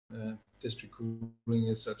district cooling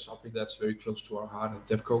is a topic that's very close to our heart at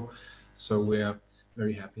DevCo. So we are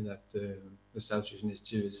very happy that the Southeast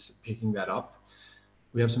Initiative is picking that up.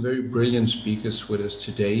 We have some very brilliant speakers with us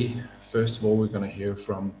today. First of all, we're going to hear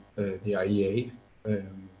from the IEA,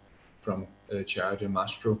 from Chiara De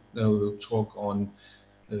Mastro. They will talk on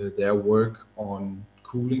their work on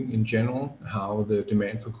cooling in general, how the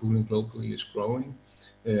demand for cooling globally is growing,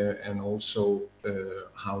 and also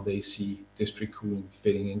how they see district cooling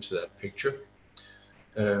fitting into that picture.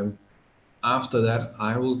 After that,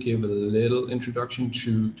 I will give a little introduction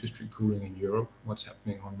to district cooling in Europe, what's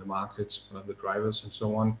happening on the markets, what are the drivers, and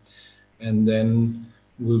so on. And then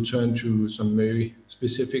we'll turn to some very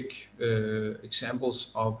specific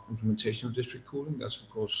examples of implementation of district cooling. That's, of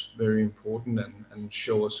course, very important, and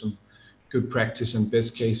show us some good practice and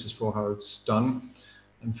best cases for how it's done.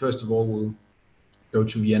 And first of all, we'll go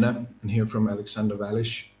to Vienna and hear from Alexander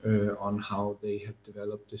Wallisch on how they have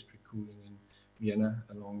developed district cooling in Vienna,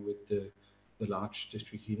 along with the large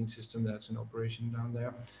district heating system that's in operation down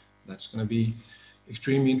there. That's going to be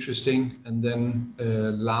extremely interesting. And then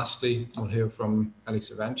lastly, we'll hear from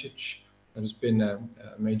Alex Ivancic, that has been a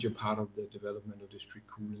major part of the development of district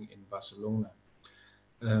cooling in Barcelona.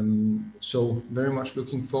 So very much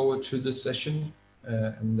looking forward to this session.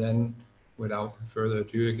 And then without further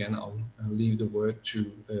ado, again, I'll leave the word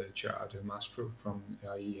to Chiara De Mastro from the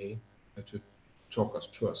IEA to talk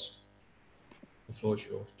to us. The floor is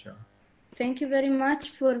yours, Chiara. Thank you very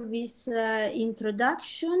much for this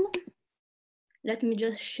introduction. Let me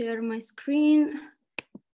just share my screen.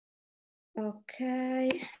 Okay.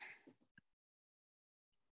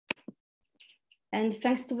 And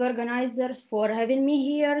thanks to the organizers for having me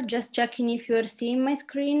here. Just checking if you're seeing my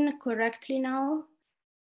screen correctly now.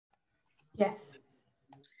 Yes.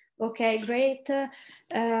 Okay, great.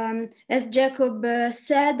 As Jacob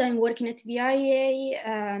said, I'm working at the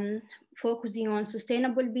IEA, focusing on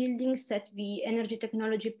sustainable buildings at the Energy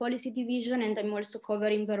Technology Policy Division, and I'm also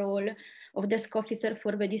covering the role of desk officer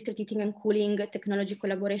for the District Heating and Cooling Technology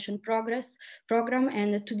Collaboration Program.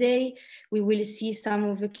 And today we will see some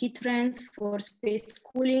of the key trends for space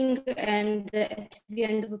cooling, and at the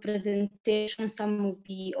end of the presentation, some of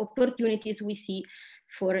the opportunities we see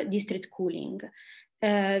for district cooling.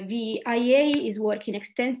 The IEA is working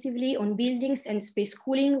extensively on buildings and space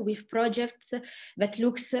cooling with projects that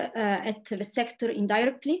looks at the sector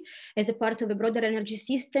indirectly as a part of the broader energy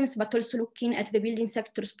systems, but also looking at the building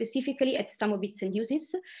sector specifically at some of its end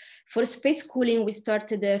uses. For space cooling, we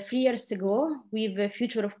started 3 years ago with the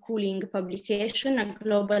Future of Cooling publication, a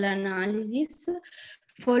global analysis,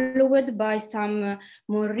 followed by some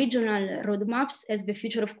more regional roadmaps as the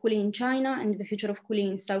future of cooling in China and the future of cooling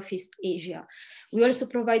in Southeast Asia. We also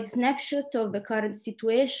provide snapshot of the current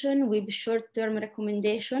situation with short-term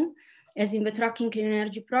recommendation, as in the tracking clean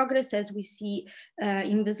energy progress, as we see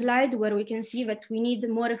in the slide, where we can see that we need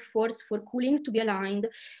more efforts for cooling to be aligned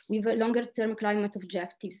with longer-term climate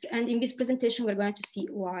objectives. And in this presentation, we're going to see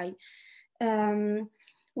why.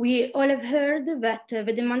 We all have heard that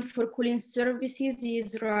the demand for cooling services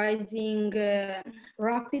is rising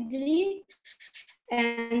rapidly,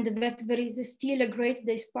 and that there is still a great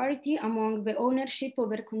disparity among the ownership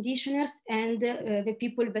of air conditioners and the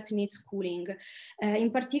people that needs cooling, in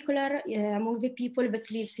particular among the people that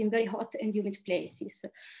lives in very hot and humid places.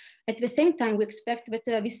 At the same time, we expect that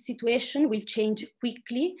this situation will change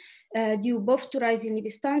quickly due both to rising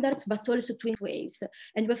living standards, but also to heat waves.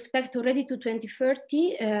 And we expect already to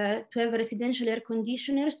 2030 to have residential air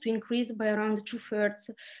conditioners to increase by around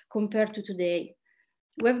 2/3 compared to today.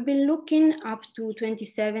 We've been looking up to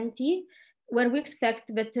 2070, where we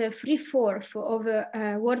expect that 3/4 of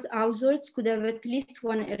world households could have at least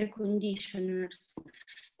one air conditioners.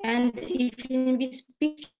 And if in this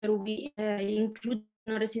picture we include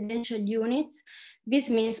residential units, this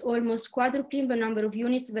means almost quadrupling the number of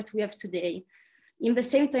units that we have today. In the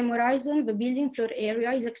same time horizon, the building floor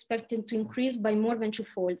area is expected to increase by more than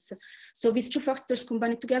 2-fold. So these two factors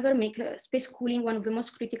combined together make space cooling one of the most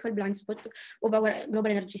critical blind spots of our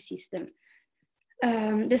global energy system.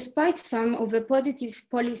 Despite some of the positive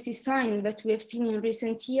policy signs that we have seen in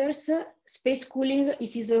recent years, space cooling,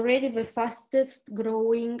 it is already the fastest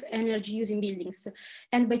growing energy using buildings.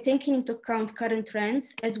 And by taking into account current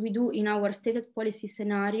trends, as we do in our stated policy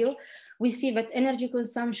scenario, we see that energy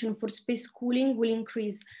consumption for space cooling will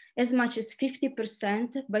increase as much as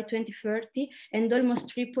 50% by 2030 and almost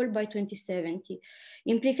triple by 2070.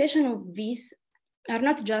 Implications of this are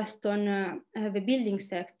not just on the building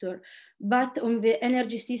sector, but on the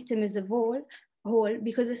energy system as a whole,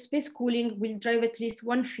 because the space cooling will drive at least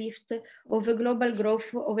 1/5 of the global growth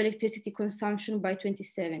of electricity consumption by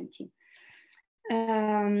 2070.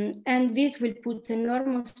 And this will put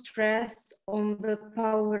enormous stress on the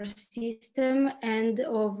power system and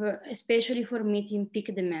especially for meeting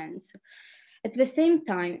peak demands. At the same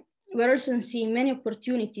time, we're also seeing many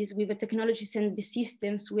opportunities with the technologies and the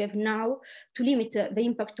systems we have now to limit the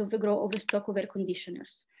impact of the growth of the stock of air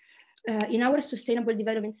conditioners. In our sustainable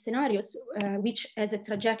development scenarios, which has a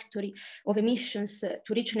trajectory of emissions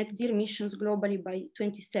to reach net zero emissions globally by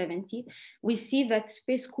 2070, we see that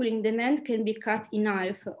space cooling demand can be cut in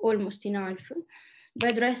half, almost in half, by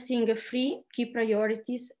addressing three key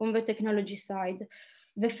priorities on the technology side.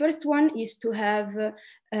 The first one is to have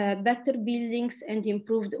better buildings and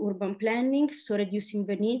improved urban planning, so reducing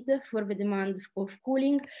the need for the demand of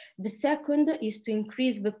cooling. The second is to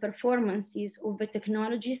increase the performances of the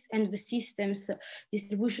technologies and the systems,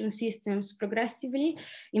 distribution systems progressively.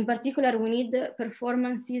 In particular, we need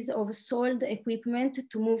performances of sold equipment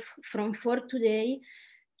to move from 4 today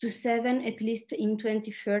to 7 at least in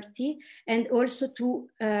 2030, and also to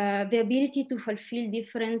the ability to fulfill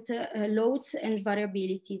different loads and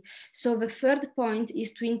variability. So the third point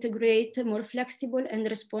is to integrate more flexible and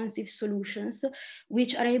responsive solutions,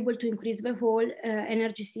 which are able to increase the whole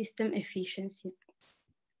energy system efficiency.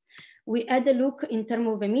 We had a look in terms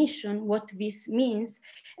of emission, what this means,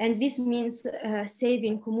 and this means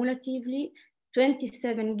saving cumulatively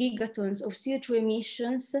 27 gigatons of CO2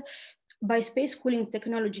 emissions by space cooling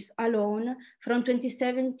technologies alone from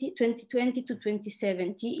 2020 to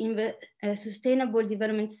 2070 in the sustainable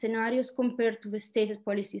development scenarios compared to the stated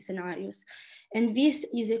policy scenarios. And this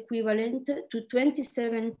is equivalent to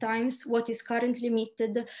 27 times what is currently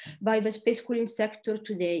emitted by the space cooling sector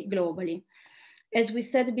today globally. As we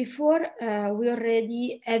said before, we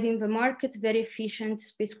already have in the market very efficient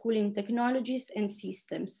space cooling technologies and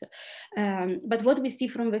systems. But what we see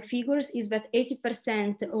from the figures is that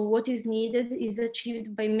 80% of what is needed is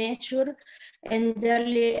achieved by mature and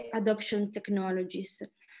early adoption technologies.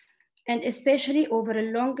 And especially over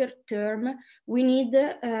a longer term, we need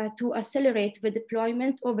to accelerate the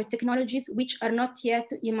deployment of the technologies which are not yet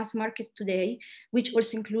in mass market today, which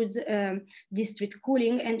also includes district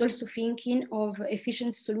cooling, and also thinking of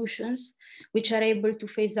efficient solutions which are able to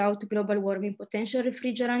phase out global warming potential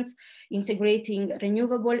refrigerants, integrating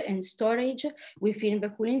renewable and storage within the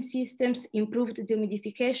cooling systems, improved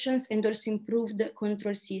dehumidifications, and also improved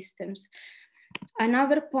control systems.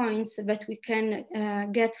 Another point that we can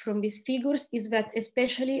get from these figures is that,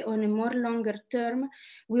 especially on a more longer term,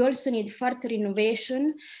 we also need further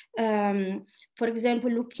innovation. For example,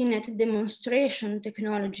 looking at demonstration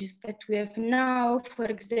technologies that we have now, for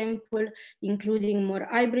example, including more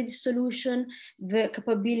hybrid solution, the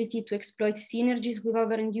capability to exploit synergies with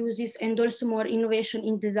other end users, and also more innovation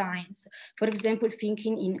in designs. For example,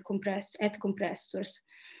 thinking in compressors.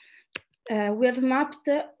 We have mapped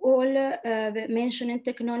all the mentioned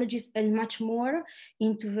technologies and much more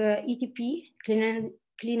into the ETP,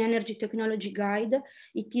 Clean Energy Technology Guide.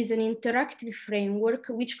 It is an interactive framework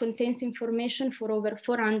which contains information for over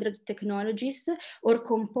 400 technologies or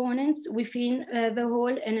components within the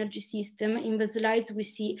whole energy system. In the slides, we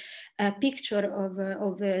see a picture of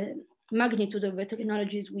the magnitude of the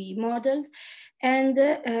technologies we modeled. And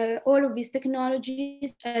all of these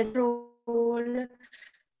technologies as a role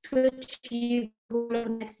to achieve goal of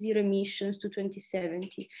net zero emissions to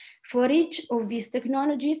 2070. For each of these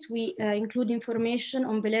technologies, we include information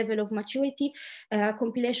on the level of maturity,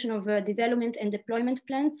 compilation of development and deployment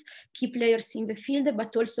plans, key players in the field,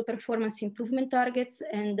 but also performance improvement targets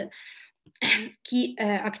and key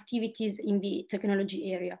activities in the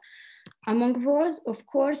technology area. Among those, of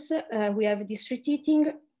course, we have district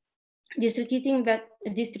heating,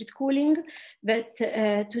 district cooling, that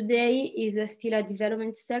today is still a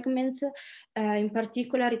development segment. In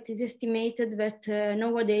particular, it is estimated that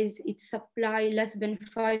nowadays it supplies less than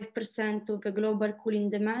 5% of the global cooling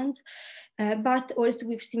demand, but also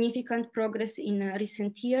with significant progress in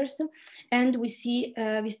recent years. And we see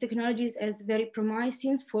these technologies as very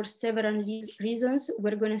promising for several reasons.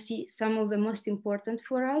 We're going to see some of the most important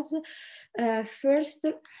for us. First,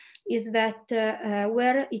 is that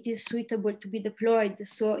where it is suitable to be deployed,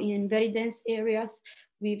 so in very dense areas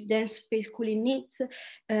with dense space cooling needs,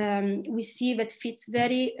 we see that fits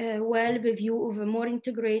very well the view of a more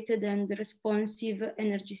integrated and responsive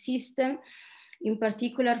energy system, in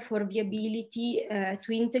particular for the ability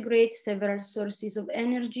to integrate several sources of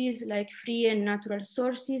energies like free and natural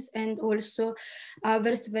sources, and also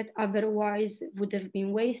others that otherwise would have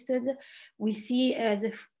been wasted. We see as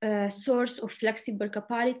a source of flexible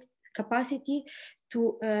capacity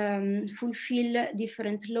to fulfill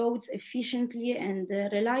different loads efficiently and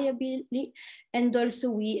reliably. And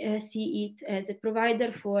also we see it as a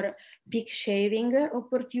provider for peak shaving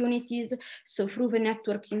opportunities, so through the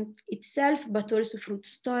network itself, but also through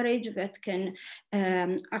storage that can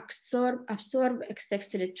absorb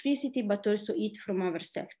excess electricity, but also heat from other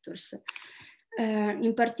sectors.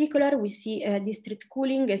 In particular, we see district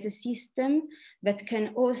cooling as a system that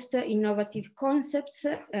can host innovative concepts,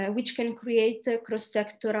 which can create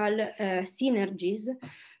cross-sectoral synergies,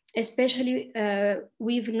 especially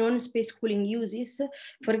with non-space cooling uses.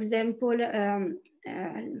 For example,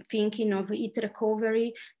 thinking of heat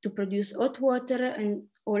recovery to produce hot water, and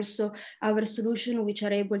also our solutions which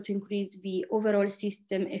are able to increase the overall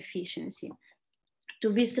system efficiency.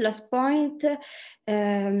 To this last point,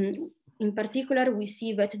 in particular, we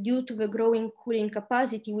see that due to the growing cooling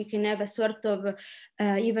capacity, we can have a sort of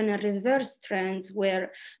even a reverse trend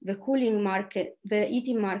where the cooling market, the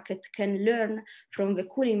heating market can learn from the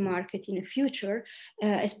cooling market in the future,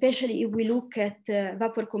 especially if we look at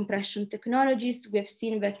vapor compression technologies. We have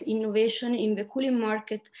seen that innovation in the cooling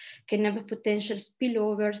market can have potential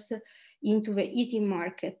spillovers into the heating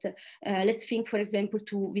market. Let's think, for example,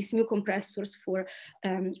 to these new compressors for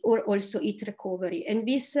or also heat recovery. And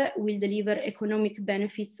this will deliver economic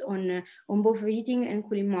benefits on both the heating and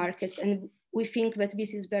cooling markets. And we think that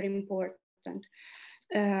this is very important.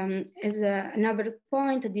 As another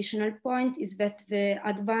point, additional point, is that the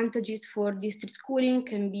advantages for district cooling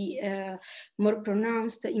can be more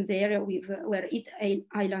pronounced in the area where heat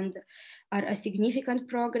islands are a significant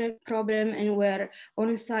problem, and where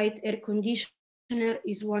on-site air conditioner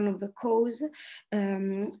is one of the cause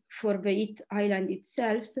for the heat island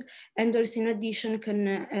itself, and also in addition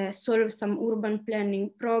can solve some urban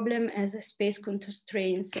planning problem as space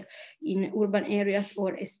constraints in urban areas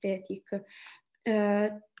or aesthetic.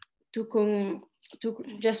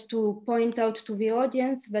 Just to point out to the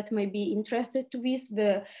audience that might be interested to this,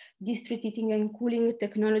 the District Heating and Cooling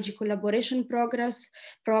Technology Collaboration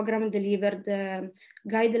Program delivered the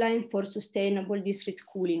guideline for sustainable district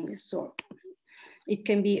cooling, so it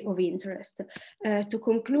can be of interest. To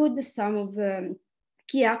conclude, some of the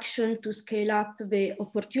key action to scale up the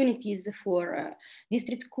opportunities for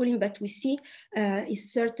district cooling that we see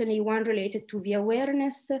is certainly one related to the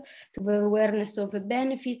awareness of the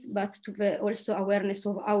benefits, but to the also awareness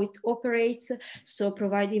of how it operates. So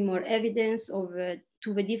providing more evidence of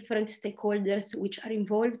to the different stakeholders which are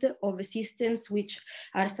involved of the systems which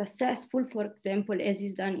are successful, for example, as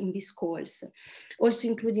is done in these calls. Also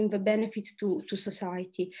including the benefits to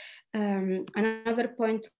society. Another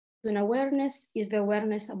point on awareness is the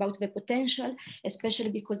awareness about the potential,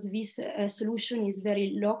 especially because this solution is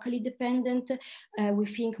very locally dependent. We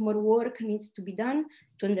think more work needs to be done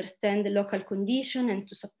to understand the local condition and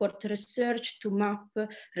to support research, to map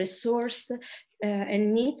resource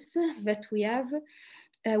and needs that we have.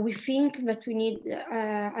 We think that we need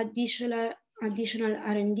additional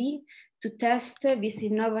R&D to test these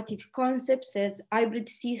innovative concepts as hybrid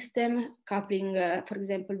system, coupling, for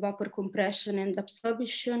example, vapor compression and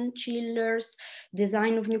absorption, chillers,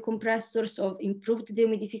 design of new compressors, of improved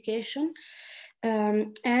dehumidification.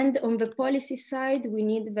 And on the policy side, we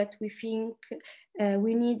need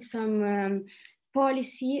some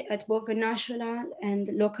policy at both the national and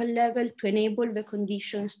local level to enable the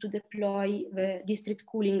conditions to deploy the district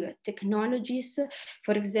cooling technologies,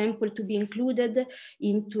 for example, to be included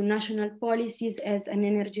into national policies as an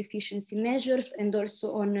energy efficiency measures, and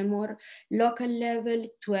also on a more local level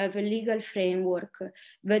to have a legal framework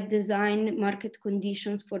that design market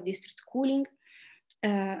conditions for district cooling.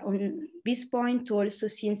 On this point also,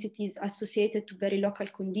 since it is associated to very local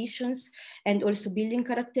conditions and also building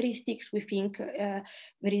characteristics, we think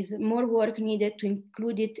there is more work needed to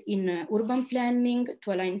include it in urban planning,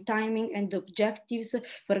 to align timing and objectives,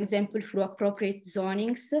 for example, through appropriate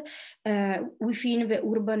zonings within the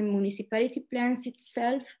urban municipality plans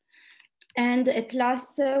itself. And at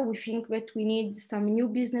last, we think that we need some new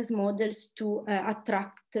business models to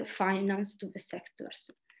attract finance to the sectors.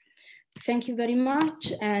 Thank you very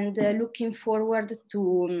much, and looking forward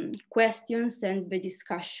to questions and the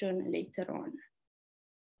discussion later on.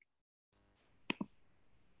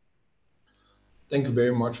 Thank you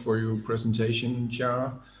very much for your presentation,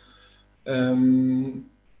 Chiara. That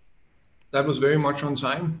was very much on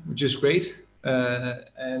time, which is great.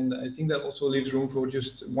 And I think that also leaves room for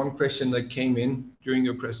just one question that came in during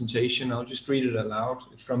your presentation. I'll just read it aloud.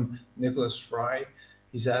 It's from Nicholas Fry.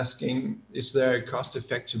 He's asking, is there a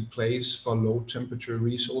cost-effective place for low temperature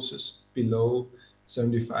resources below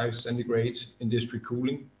 75 centigrade in district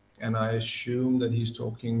cooling? And I assume that he's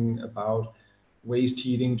talking about waste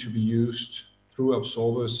heating to be used through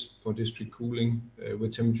absorbers for district cooling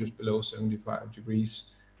with temperatures below 75 degrees.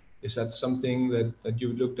 Is that something that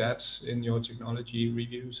you looked at in your technology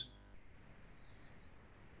reviews?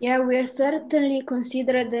 Yeah, we are certainly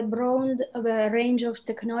considered a broad range of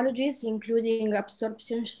technologies, including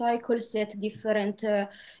absorption cycles at different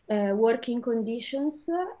working conditions.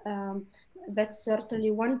 That's certainly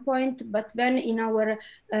one point. But then in our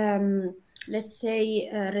let's say,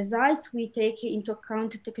 results, we take into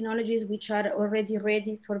account technologies which are already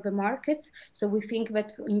ready for the markets. So we think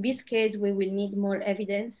that in this case, we will need more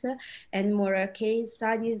evidence and more case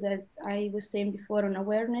studies, as I was saying before, on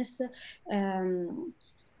awareness,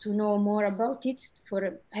 to know more about it,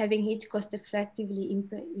 for having it cost effectively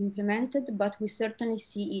implemented, but we certainly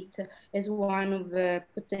see it as one of the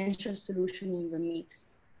potential solutions in the mix.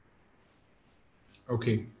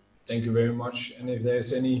 Okay, thank you very much. And if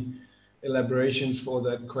there's any elaborations for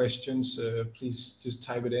that questions, please just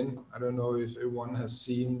type it in. I don't know if everyone has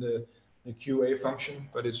seen the QA function,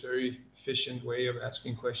 but it's a very efficient way of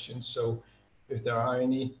asking questions. So if there are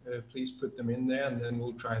any, please put them in there, and then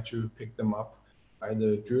we'll try to pick them up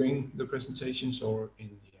either during the presentations or in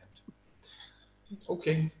the end.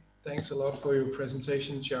 Okay, thanks a lot for your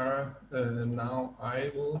presentation, Chiara. Now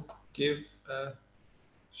I will give a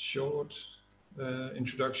short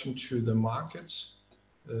introduction to the markets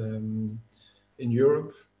in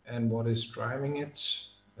Europe and what is driving it.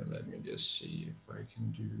 Let me just see if I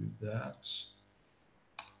can do that.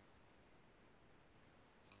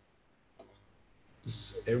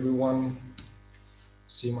 Does everyone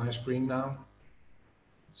see my screen now?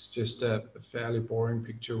 It's just a fairly boring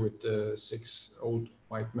picture with 6 old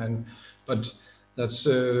white men, but that's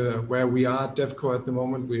where we are at DevCo at the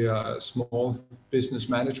moment. We are a small business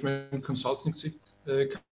management consultancy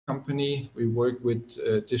company. We work with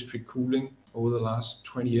district cooling over the last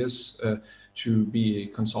 20 years to be a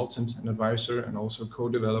consultant and advisor, and also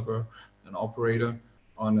co-developer and operator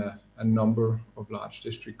on a number of large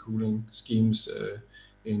district cooling schemes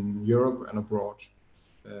in Europe and abroad.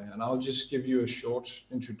 And I'll just give you a short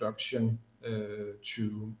introduction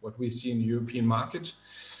to what we see in the European market.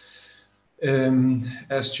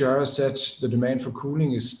 As Chiara said, the demand for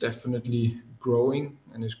cooling is definitely growing,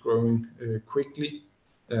 and is growing quickly.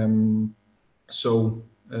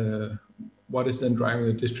 What is then driving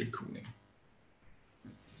the district cooling?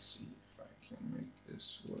 Let's see if I can make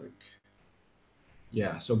this work.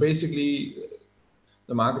 Yeah, so basically,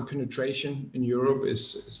 the market penetration in Europe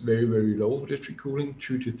is very, very low for district cooling.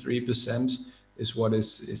 2 to 3% is what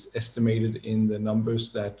is estimated in the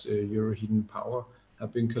numbers that Euroheat and Power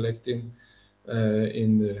have been collecting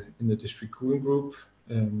in the district cooling group.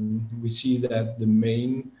 We see that the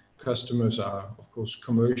main customers are, of course,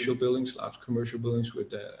 commercial buildings, large commercial buildings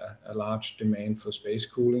with a large demand for space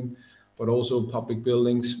cooling, but also public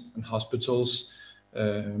buildings and hospitals.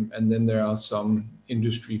 And then there are some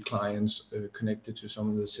industry clients connected to some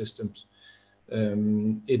of the systems.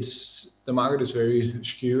 The market is very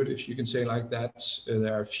skewed, if you can say like that.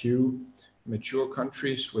 There are a few mature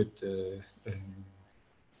countries with a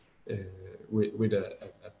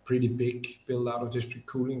pretty big build out of district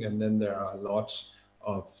cooling, and then there are a lot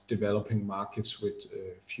of developing markets with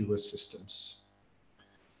fewer systems.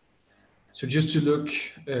 So just to look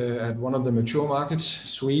at one of the mature markets,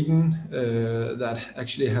 Sweden, that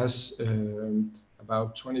actually has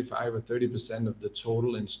about 25 or 30% of the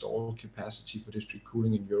total installed capacity for district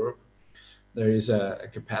cooling in Europe. There is a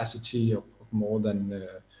capacity of more than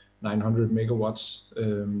 900 megawatts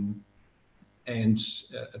and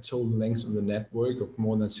a total length of the network of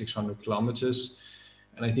more than 600 kilometers.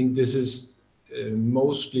 And I think this is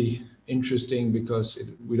mostly interesting because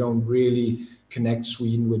we don't really connect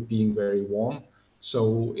Sweden with being very warm.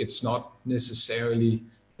 So it's not necessarily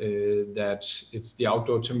that it's the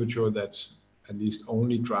outdoor temperature that at least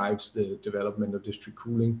only drives the development of district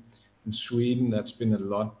cooling. In Sweden, that's been a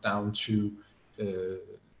lot down to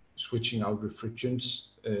switching out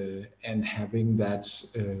refrigerants and having that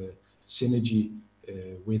synergy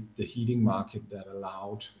with the heating market that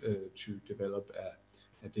allowed to develop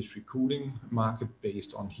a district cooling market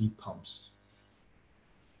based on heat pumps.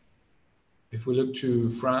 If we look to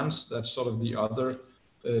France, that's sort of the other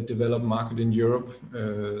developed market in Europe.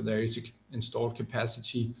 There is an installed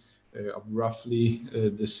capacity of roughly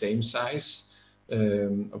the same size.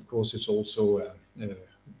 Of course, it's also a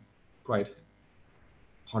quite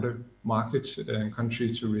hotter market and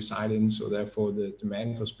country to reside in, so therefore the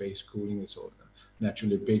demand for space cooling is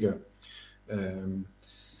naturally bigger.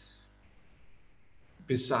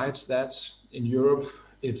 Besides that, in Europe,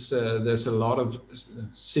 there's a lot of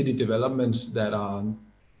city developments that are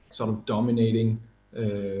sort of dominating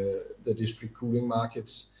the district cooling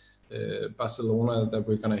markets. Barcelona, that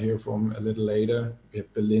we're going to hear from a little later. We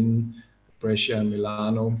have Berlin, Brescia,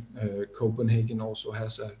 Milano. Copenhagen also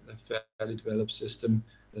has a fairly developed system.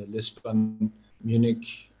 Lisbon,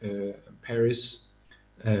 Munich, Paris,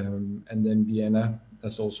 and then Vienna.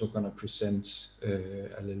 That's also going to present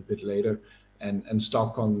a little bit later. And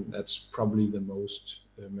Stockholm, that's probably the most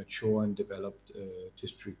mature and developed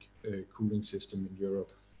district cooling system in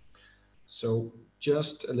Europe. So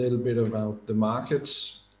just a little bit about the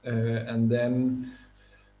markets, and then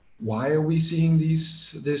why are we seeing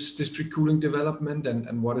this district cooling development,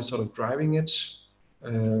 and what is sort of driving it?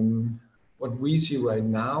 What we see right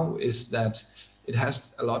now is that it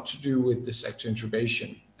has a lot to do with the sector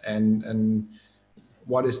integration. And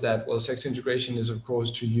what is that? Well, sector integration is, of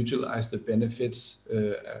course, to utilize the benefits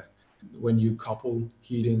when you couple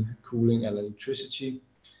heating, cooling, and electricity.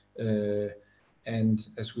 And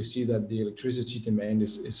as we see that the electricity demand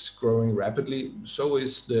is growing rapidly, so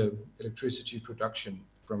is the electricity production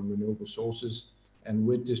from renewable sources. And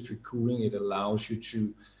with district cooling, it allows you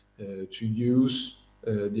to use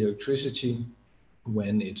the electricity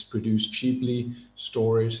when it's produced cheaply,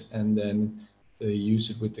 store it, and then use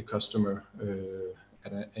it with the customer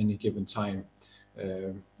at any given time.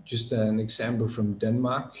 Just an example from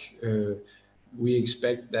Denmark, we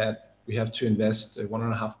expect that we have to invest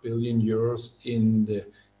 1.5 billion euros in the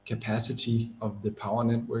capacity of the power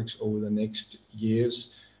networks over the next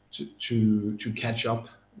years to catch up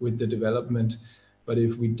with the development. But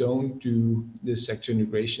if we don't do this sector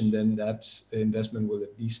integration, then that investment will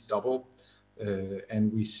at least double.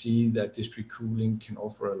 And we see that district cooling can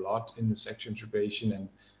offer a lot in the sector integration and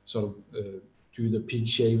sort of do the peak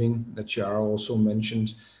shaving that Chiara also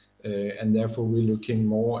mentioned. And therefore we're looking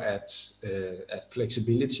more at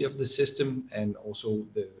flexibility of the system and also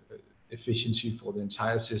the efficiency for the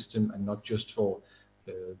entire system and not just for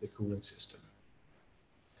the cooling system.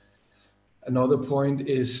 Another point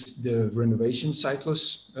is the renovation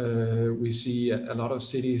cycles. We see a lot of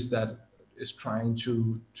cities that is trying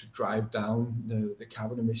to drive down the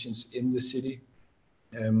carbon emissions in the city.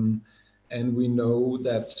 And we know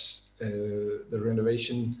that the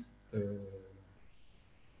renovation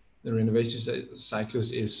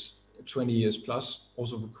cycles is 20 years plus,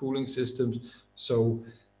 also for cooling systems. So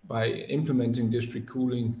by implementing district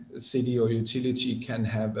cooling, the city or utility can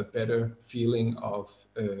have a better feeling of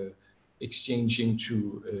exchanging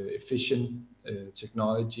to efficient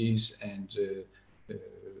technologies and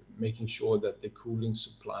making sure that the cooling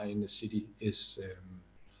supply in the city is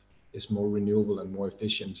more renewable and more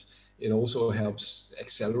efficient. It also helps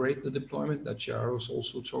accelerate the deployment that Chiara was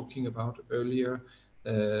also talking about earlier.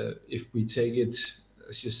 If we take it,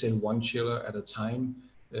 let's just say one chiller at a time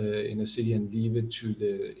in a city and leave it to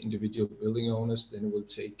the individual building owners, then it will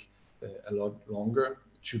take a lot longer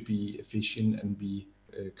to be efficient and be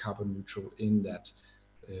carbon neutral in that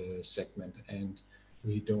segment. And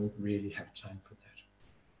we don't really have time for that.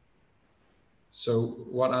 So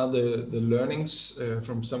what are the learnings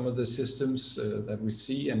from some of the systems that we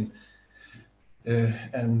see?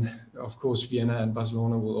 And of course, Vienna and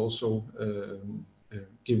Barcelona will also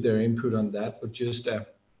give their input on that, but just a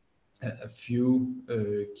few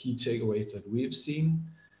key takeaways that we've seen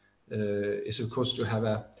is, of course, to have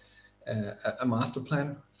a master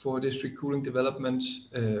plan for district cooling development,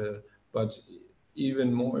 but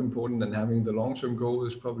even more important than having the long-term goal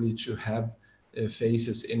is probably to have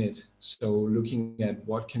phases in it. So looking at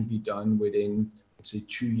what can be done within, let's say,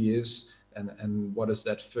 2 years, and what does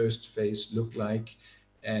that first phase look like,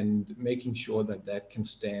 and making sure that that can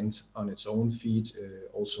stand on its own feet,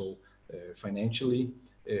 also financially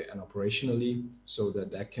and operationally, so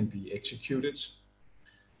that that can be executed.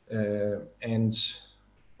 And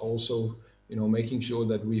also, making sure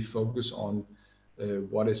that we focus on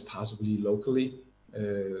what is possibly locally,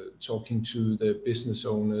 talking to the business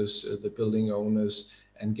owners, the building owners,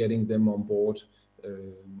 and getting them on board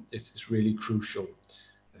is really crucial.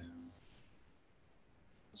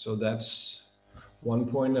 So that's one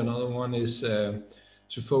point. Another one is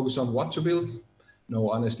to focus on what to build. No,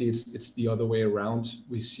 honestly, it's the other way around.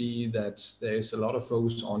 We see that there's a lot of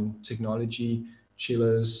focus on technology,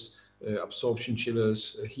 chillers, absorption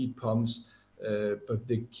chillers, heat pumps, but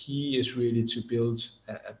the key is really to build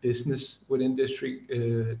a business within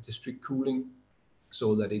district cooling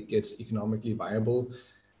so that it gets economically viable,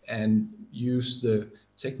 and use the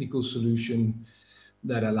technical solution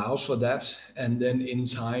that allows for that. And then in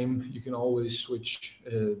time, you can always switch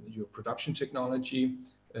your production technology.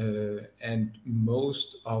 And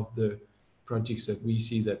most of the projects that we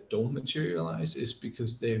see that don't materialize is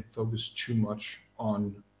because they focus too much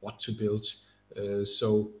on what to build.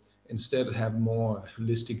 So instead have more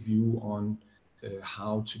holistic view on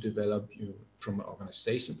how to develop, from an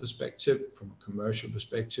organizational perspective, from a commercial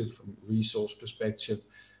perspective, from a resource perspective,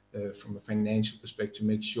 from a financial perspective,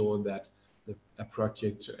 make sure that a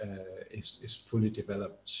project is fully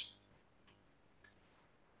developed.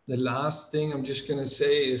 The last thing I'm just going to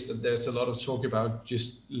say is that there's a lot of talk about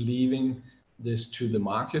just leaving this to the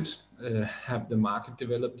market, have the market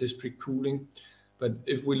develop district cooling. But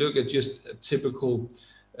if we look at just a typical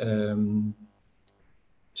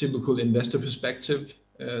investor perspective,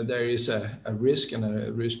 there is a risk and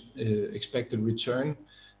a expected return.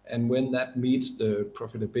 And when that meets the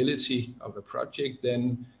profitability of a project,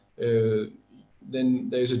 then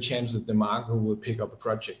there's a chance that the market will pick up a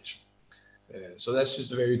project. So that's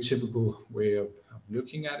just a very typical way of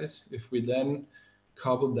looking at it. If we then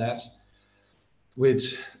couple that with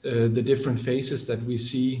the different phases that we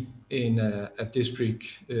see in a district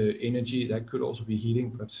energy, that could also be heating,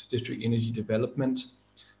 but district energy development,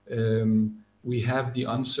 we have the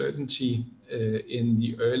uncertainty in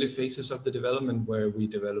the early phases of the development where we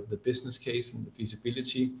develop the business case and the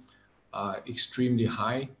feasibility are extremely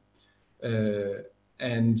high.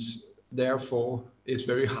 And therefore, it's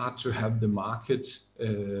very hard to have the market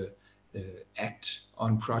act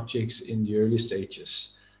on projects in the early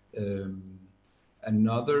stages.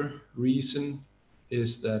 Another reason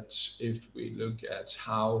is that if we look at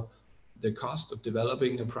how the cost of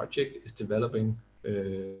developing a project is developing,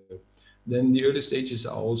 then the early stages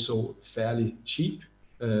are also fairly cheap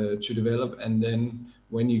to develop. And then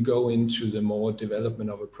when you go into the more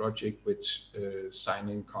development of a project with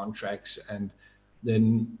signing contracts, and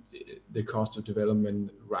then the cost of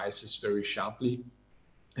development rises very sharply.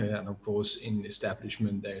 And of course, in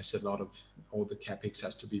establishment, there's a lot of, all the capex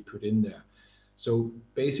has to be put in there. So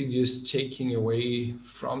basically just taking away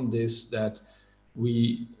from this that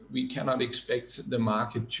we cannot expect the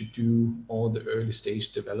market to do all the early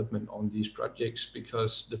stage development on these projects,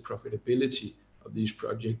 because the profitability of these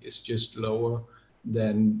projects is just lower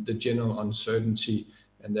than the general uncertainty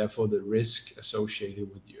and therefore the risk associated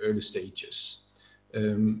with the early stages.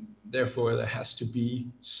 Therefore, there has to be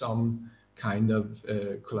some kind of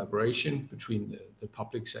collaboration between the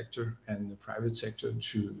public sector and the private sector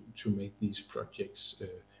to make these projects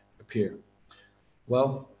appear.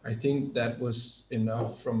 Well, I think that was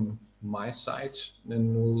enough from my side.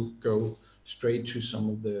 Then we'll go straight to some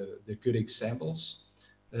of the good examples,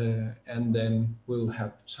 and then we'll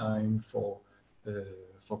have time for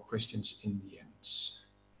questions in the end.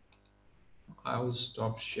 I'll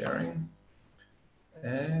stop sharing,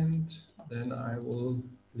 and then I will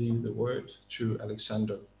leave the word to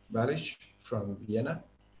Alexander Balish from Vienna.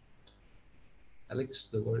 Alex,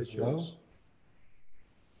 the word is yours. Hello.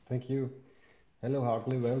 Thank you. Hello,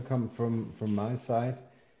 heartily welcome from my side.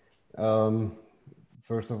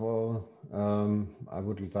 First of all, I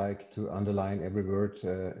would like to underline every word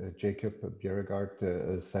Jacob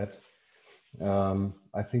Bjerregaard said.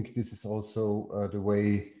 I think this is also the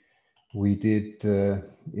way we did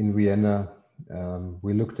in Vienna.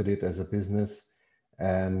 We looked at it as a business,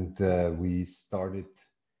 and we started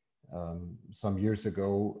some years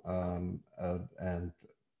ago, and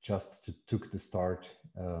just took the start,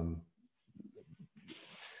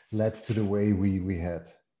 led to the way we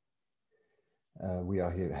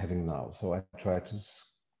are here having now. So I try to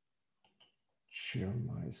share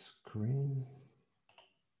my screen.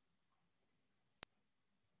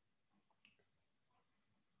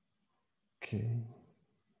 Okay,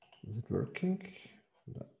 is it working?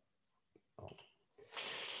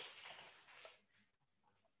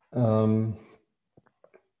 No.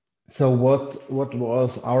 So what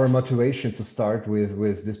was our motivation to start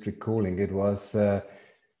with district cooling? It was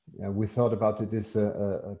we thought about it as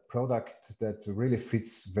a product that really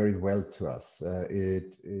fits very well to us.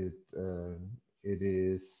 It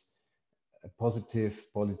is a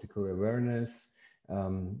positive political awareness.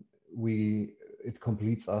 It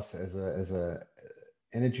completes us as a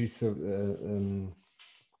energy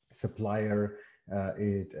supplier.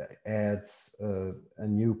 It adds a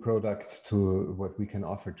new product to what we can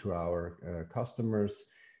offer to our customers,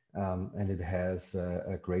 and it has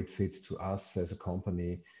a great fit to us as a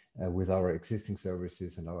company with our existing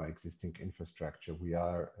services and our existing infrastructure. We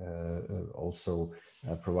are also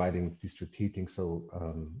providing district heating, so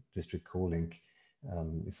district cooling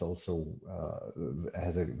is also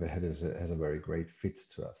has a very great fit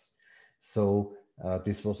to us. So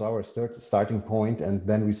this was our starting point, and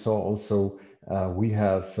then we saw also we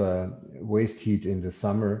have waste heat in the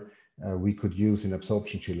summer. We could use in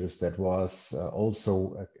absorption chillers. That was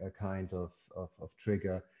also a kind of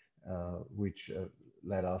trigger which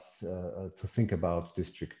led us to think about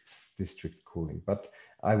district cooling. But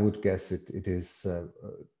I would guess it is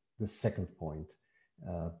the second point,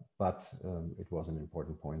 but it was an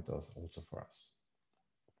important point also for us.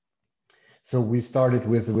 So we started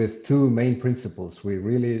with two main principles. We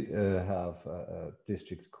really have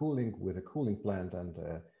district cooling with a cooling plant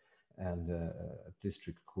and a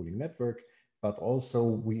district cooling network, but also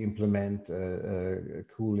we implement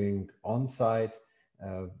cooling on site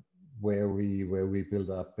where we build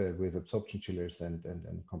up with absorption chillers and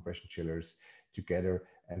compression chillers together,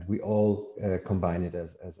 and we all combine it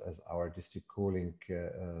as our district cooling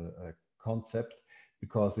concept,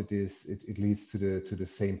 because it leads to the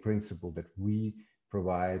same principle that we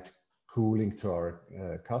provide cooling to our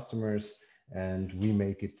customers, and we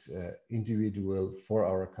make it individual for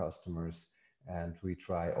our customers, and we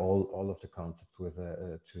try all of the concepts with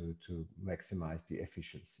to maximize the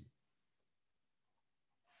efficiency.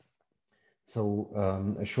 So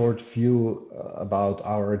a short view about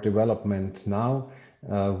our development now.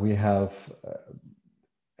 We have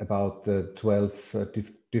about 12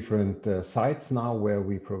 different sites now where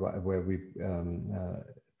we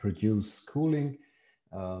produce cooling,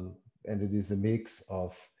 and it is a mix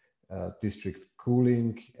of district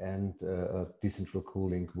cooling and decentral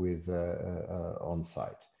cooling with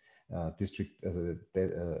on-site. District,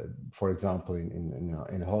 for example,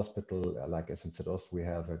 in a hospital like SMZ Ost, we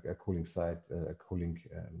have a cooling site,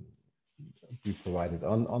 we provide it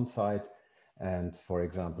on-site. And for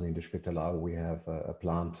example, in the Spitalau, we have a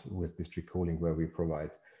plant with district cooling where we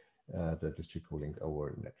provide the district cooling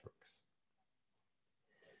over networks.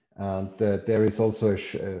 And there is also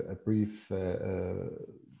a brief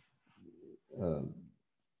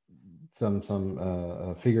some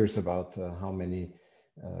figures about how many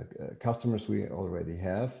customers we already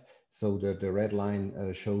have. So the red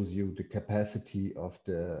line shows you the capacity of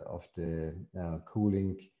the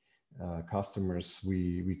cooling customers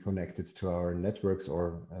we connected to our networks,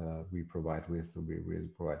 or we provide with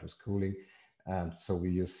cooling. And so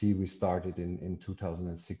you see we started in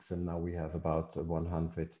 2006, and now we have about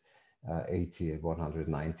 180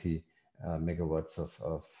 190 megawatts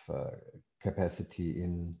of capacity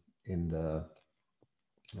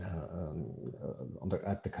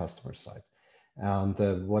at the customer side. And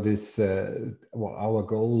what is our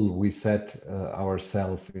goal we set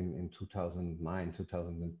ourselves in 2009,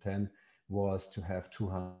 2010 was to have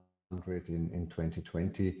 200 in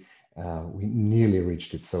 2020. We nearly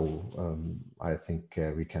reached it. So I think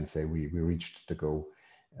we can say we reached the goal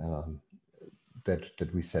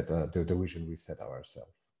that we set, the vision we set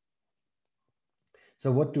ourselves. So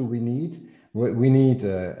what do we need? We need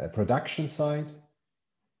a production site.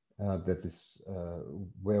 That is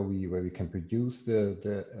where we can produce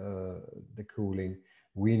the cooling.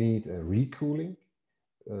 We need a recooling.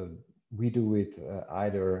 We do it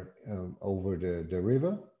either over the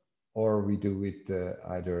river, or we do it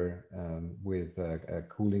either with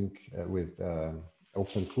cooling with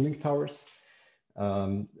open cooling towers.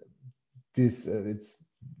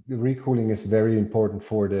 The recooling is very important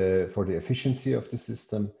for the efficiency of the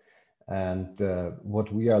system. And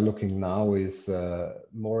what we are looking now is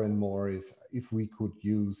more and more is if we could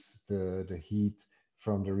use the heat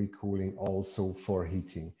from the recooling also for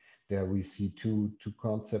heating. There we see two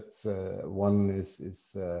concepts. One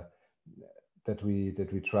is that we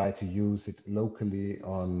try to use it locally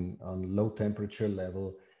on low temperature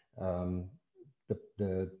level. The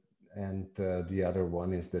other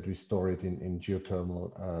one is that we store it in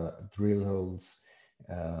geothermal drill holes.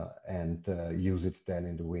 And use it then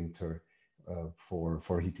in the winter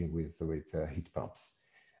for heating with heat pumps.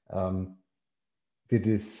 That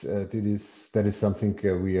is something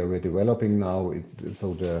we are developing now.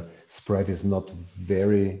 So the spread is not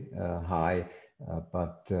very high,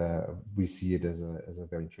 but we see it as a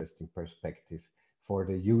very interesting perspective. For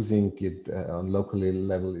the using it on local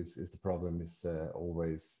level is the problem is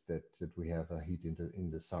always that we have a heat in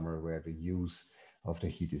the summer where the use of the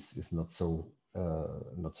heat is not so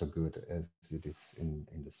good as it is in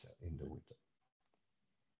the winter.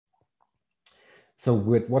 So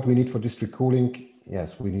with what we need for district cooling,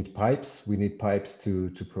 yes, we need pipes. We need pipes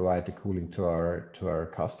to provide the cooling to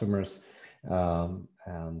our customers, and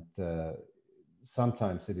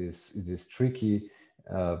sometimes it is tricky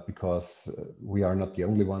because we are not the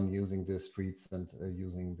only one using the streets and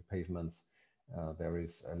using the pavements. There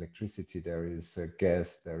is electricity, there is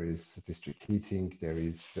gas, there is district heating, there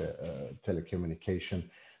is telecommunication.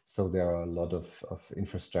 So there are a lot of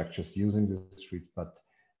infrastructures using the streets, but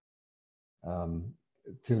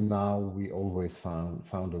till now we always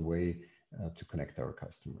found a way to connect our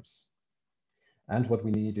customers. And what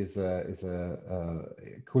we need is a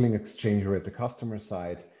cooling exchanger at the customer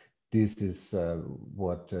side. This is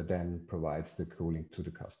what then provides the cooling to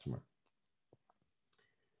the customer.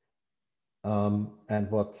 And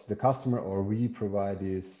what the customer or we provide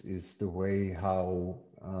is the way how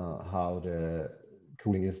the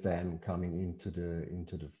cooling is then coming into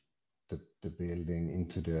the building,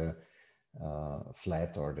 into the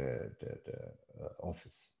flat or the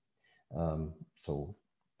office. So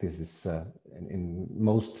this is in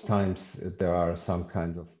most times there are some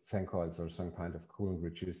kinds of fan coils or some kind of cooling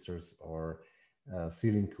registers or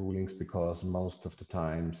ceiling coolings, because most of the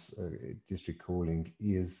times district cooling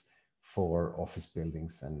is for office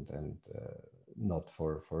buildings and not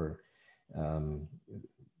for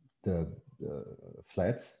the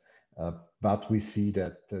flats. But we see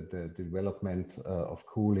that the development of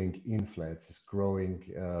cooling in flats is growing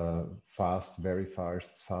fast, very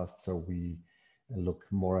fast. So we look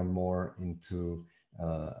more and more into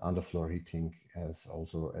underfloor heating as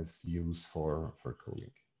also as use for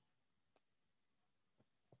cooling.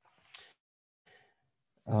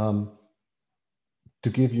 To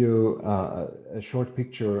give you a short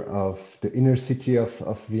picture of the inner city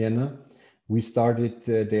of Vienna, we started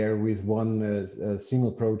there with one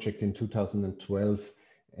single project in 2012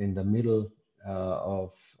 in the middle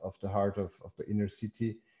of the heart of the inner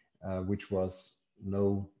city, which was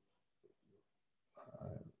no,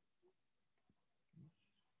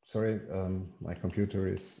 sorry, my computer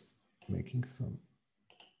is making some,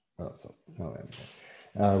 oh, so, no,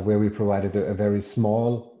 where we provided a very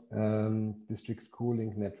small district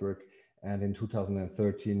cooling network. And in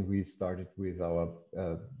 2013, we started with our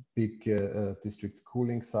big district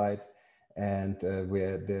cooling site, and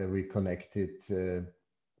where there we connected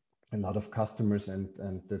a lot of customers, and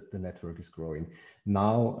the network is growing.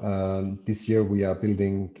 Now, this year we are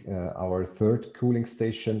building our third cooling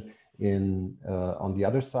station in on the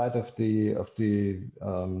other side of the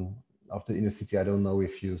inner city. I don't know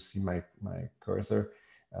if you see my cursor.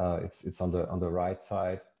 It's on the right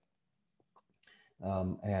side.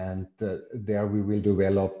 And there we will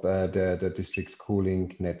develop the district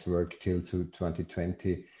cooling network till to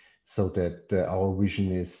 2020, so that our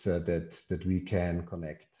vision is that we can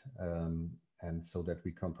connect and so that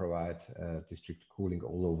we can provide district cooling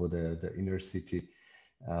all over the inner city,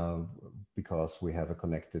 because we have a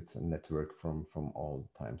connected network from all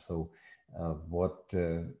time. So what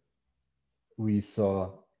we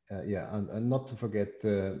saw, and not to forget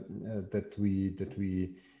that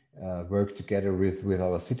we work together with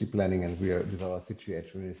our city planning and with our city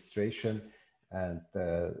administration, and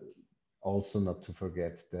also not to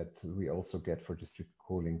forget that we also get for district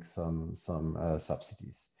cooling some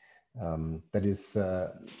subsidies. That is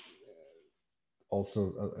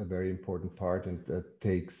also a very important part, and that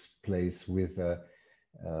takes place with the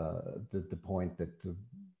point that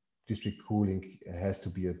district cooling has to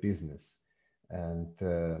be a business, and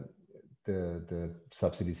the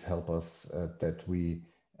subsidies help us that we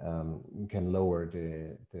can lower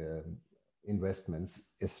the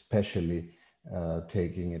investments, especially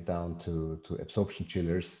taking it down to absorption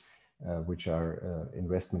chillers, which are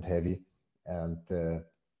investment heavy, and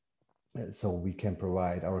so we can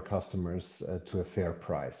provide our customers to a fair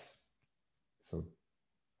price. So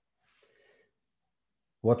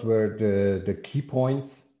what were the key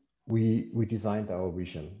points? We designed our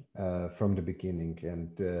vision from the beginning,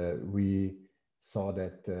 and we saw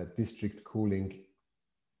that district cooling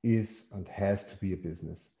is and has to be a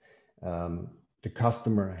business. The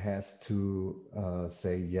customer has to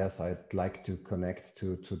say, yes, I'd like to connect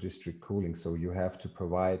to district cooling. So you have to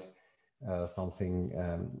provide something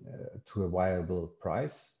to a viable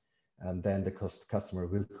price, and then the customer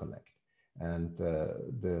will connect. And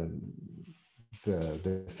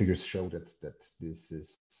the figures show that this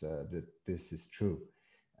is true.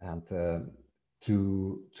 And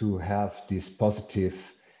to have this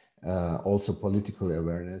positive also political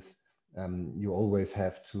awareness, you always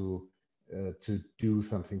have to do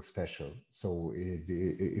something special. So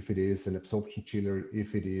if it is an absorption chiller,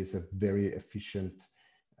 if it is a very efficient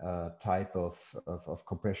type of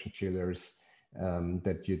compression chillers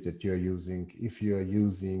that you're using, if you are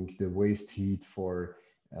using the waste heat for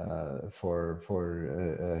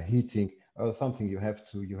heating or something, you have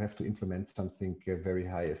to implement something very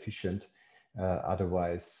high efficient.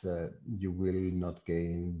 Otherwise, you will not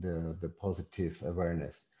gain the positive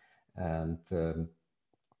awareness, and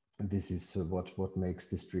this is what makes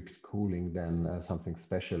district cooling then something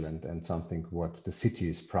special, and something what the city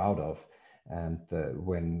is proud of. And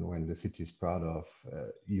when the city is proud of,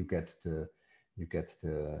 you get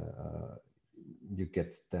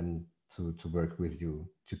them to work with you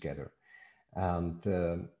together. And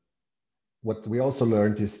what we also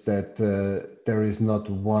learned is that there is not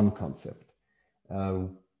one concept.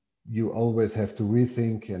 You always have to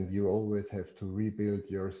rethink, and you always have to rebuild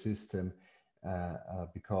your system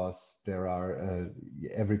because there are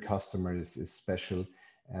every customer is special,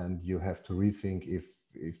 and you have to rethink if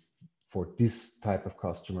for this type of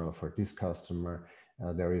customer or for this customer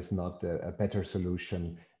there is not a better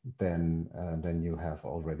solution than you have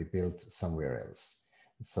already built somewhere else.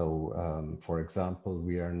 So, for example,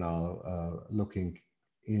 we are now looking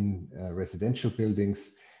in residential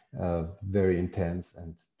buildings, very intense,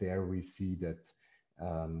 and there we see that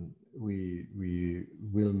we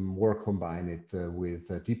will more combine it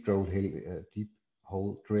with deep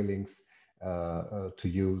hole drillings to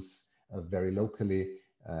use very locally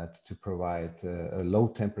to provide a low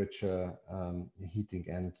temperature heating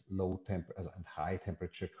and and high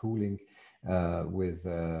temperature cooling with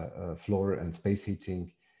floor and space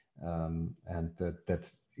heating, and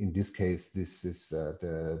that in this case this is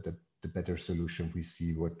the better solution we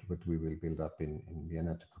see what we will build up in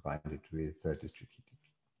Vienna to combine it with district heating.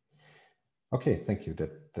 Okay, thank you.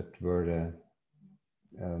 That were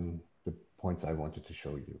the points I wanted to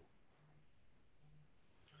show you.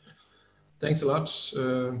 Thanks a lot,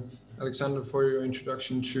 Alexander, for your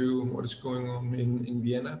introduction to what is going on in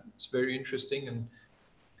Vienna. It's very interesting,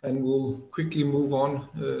 and we'll quickly move on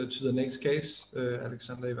to the next case,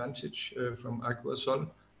 Alexander Ivancic from Aquasol,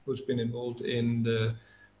 who's been involved in the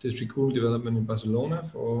district cooling development in Barcelona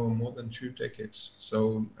for more than 2 decades.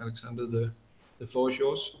 So, Alexander, the floor is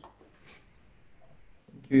yours.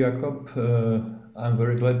 Thank you, Jakob. I'm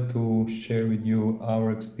very glad to share with you our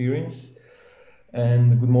experience.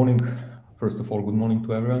 And good morning. First of all, good morning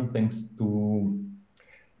to everyone. Thanks to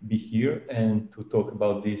be here and to talk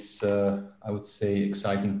about this, I would say,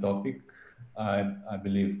 exciting topic. I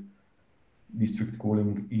believe district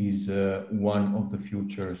cooling is one of the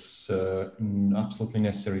futures absolutely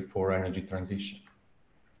necessary for energy transition.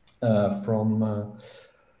 I'm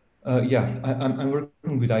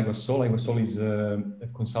working with Aquasol. Aquasol is a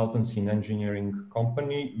consultancy and engineering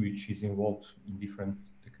company which is involved in different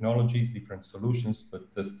technologies, different solutions, but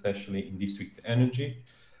especially in district energy.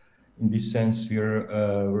 In this sense, we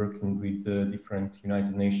are working with different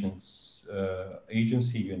United Nations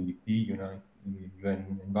agency, UNDP,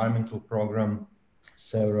 UN Environmental Program,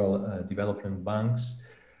 several development banks,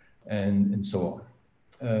 and so on.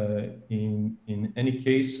 In any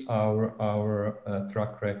case, our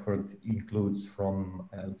track record includes from,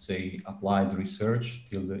 I would say, applied research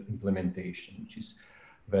till the implementation, which is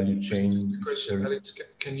value chain. Just a question, Alex,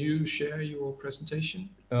 can you share your presentation?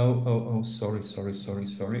 Oh, sorry. Just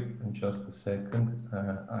a second.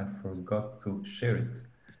 I forgot to share it.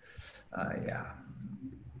 Yeah.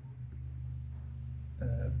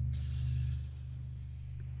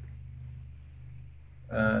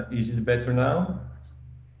 Is it better now?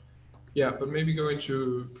 Yeah, but maybe go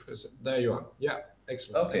into present. There you are. Yeah,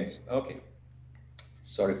 excellent. Okay, thanks. Okay.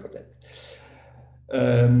 Sorry for that.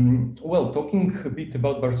 Well, talking a bit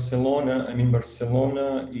about Barcelona, I mean,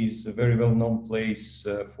 Barcelona is a very well-known place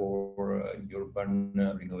for urban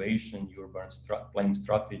renovation, urban planning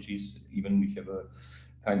strategies. Even we have a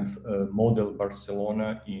kind of model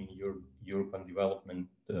Barcelona in urban development,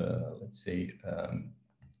 let's say,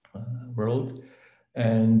 world.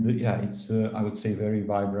 And yeah, it's, I would say, very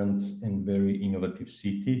vibrant and very innovative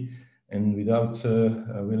city. And without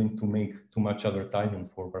willing to make too much advertisement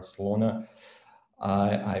for Barcelona,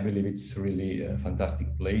 I believe it's really a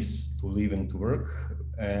fantastic place to live and to work.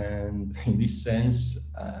 And in this sense,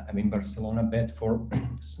 I mean, Barcelona bet for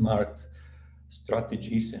smart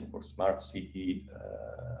strategies and for smart city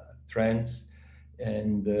trends.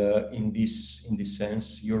 And in this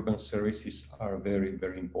sense, urban services are very,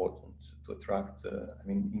 very important to attract, I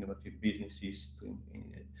mean, innovative businesses,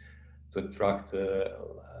 to attract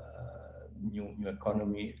new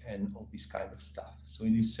economy and all this kind of stuff. So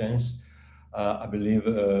in this sense, I believe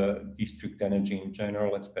district energy in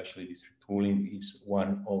general, especially district cooling, is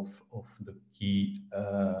one of the key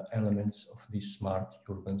elements of these smart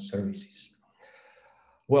urban services.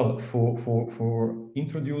 Well, for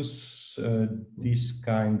introduce this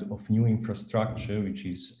kind of new infrastructure, which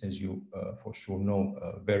is, as you for sure know,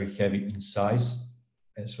 very heavy in size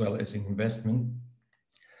as well as in investment,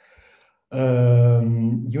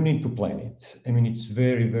 you need to plan it. I mean, it's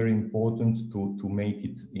very, very important to make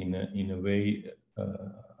it in a way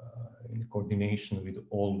in coordination with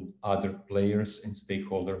all other players and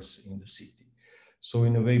stakeholders in the city. So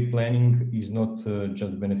in a way, planning is not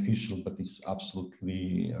just beneficial, but it's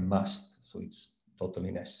absolutely a must. So it's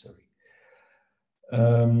totally necessary.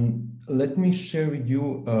 Let me share with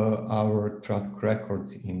you our track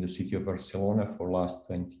record in the city of Barcelona for last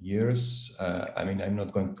 20 years. I mean, I'm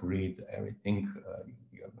not going to read everything.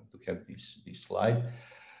 You are going to have this slide.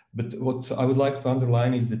 But what I would like to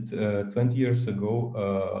underline is that 20 years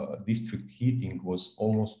ago, district heating was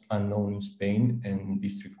almost unknown in Spain, and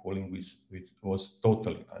district cooling was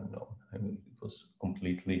totally unknown. I mean, it was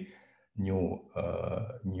completely new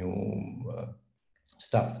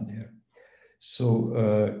stuff there. So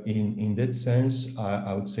in that sense,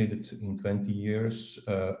 I would say that in 20 years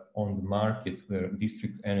on the market where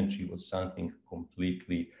district energy was something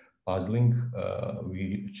completely puzzling,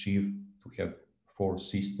 we achieved to have 4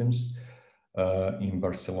 systems in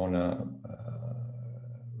Barcelona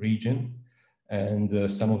region,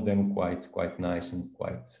 and some of them quite nice and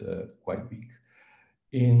quite big.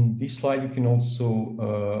 In this slide, you can also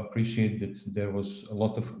appreciate that there was a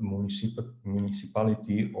lot of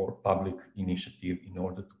municipality or public initiative in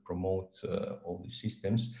order to promote all these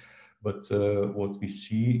systems. But what we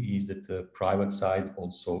see is that the private side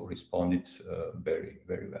also responded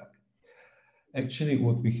very well. Actually,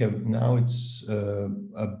 what we have now, it's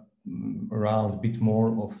around a bit more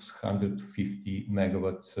of 150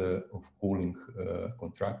 megawatt of cooling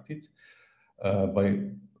contracted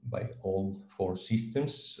by all 4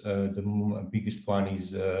 systems. The biggest one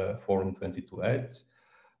is Forum 22 Ed,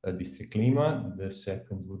 District Lima. The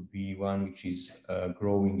second would be one which is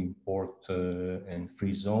growing in port and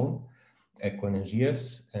free zone,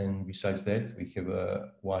 Ecoenergies. And besides that, we have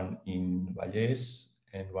one in Valles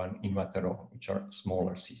and one in Mataró, which are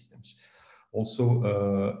smaller systems. Also,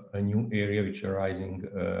 a new area which are rising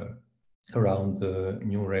around the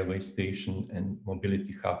new railway station and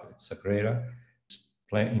mobility hub at Sagrera.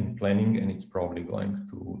 In planning, and it's probably going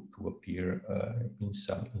to appear in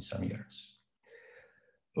some years.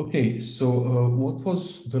 Okay, so what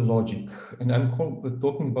was the logic? And I'm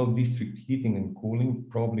talking about district heating and cooling.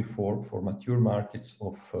 Probably for mature markets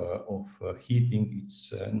of heating,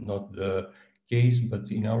 it's not the case,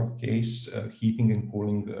 but in our case, heating and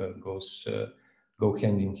cooling go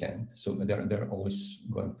hand in hand. So they're always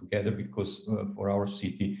going together, because for our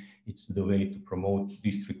city, it's the way to promote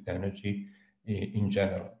district energy in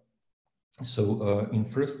general. So in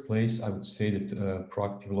first place, I would say that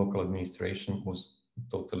proactive local administration was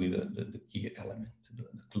totally the key element, the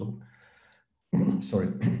clue. Sorry.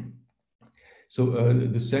 So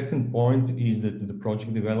the second point is that the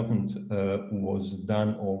project development was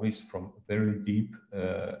done always from very deep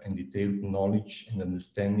and detailed knowledge and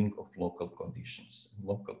understanding of local conditions,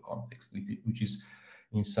 local context, which is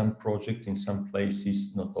in some projects, in some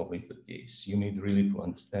places, not always the case. You need really to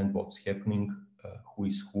understand what's happening, who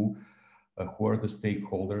is who are the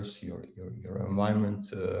stakeholders, your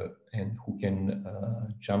environment, and who can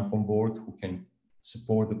jump on board, who can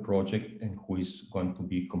support the project, and who is going to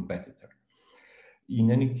be competitor.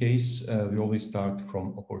 In any case, we always start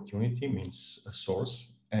from opportunity, means a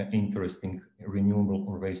source, an interesting renewable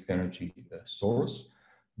or waste energy source.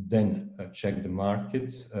 Then check the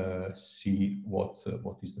market, see what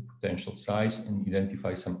is the potential size, and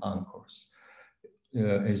identify some anchors.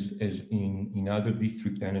 As in other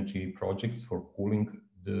district energy projects for cooling,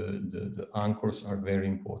 the anchors are very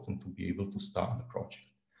important to be able to start the project.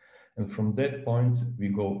 And from that point, we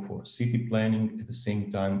go for city planning at the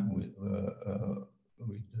same time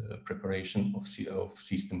with the preparation of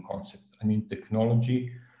system concept. I mean,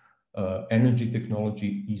 technology, energy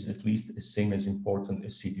technology is at least the same as important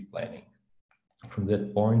as city planning. From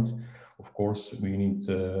that point, of course, we need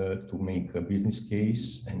to make a business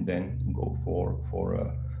case and then go for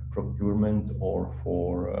a procurement or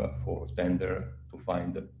for tender to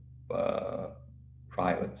find a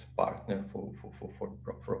private partner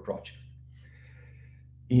for a project.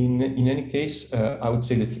 In any case, I would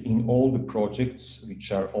say that in all the projects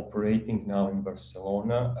which are operating now in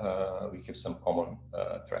Barcelona, we have some common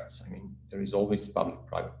threads. I mean, there is always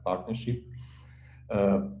public-private partnership.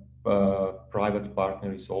 Private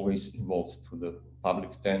partner is always involved to the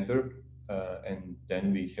public tender, and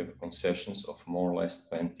then we have concessions of more or less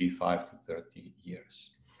 25 to 30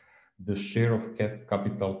 years. The share of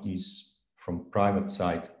capital is from private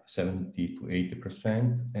side 70 to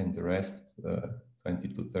 80%, and the rest 20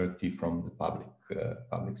 to 30 from the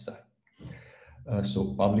public side.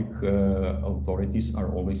 So public authorities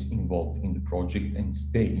are always involved in the project and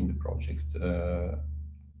stay in the project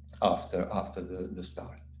after the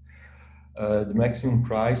start. The maximum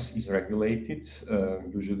price is regulated,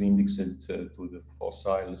 usually indexed to the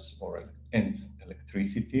fossils and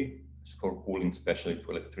electricity, for cooling especially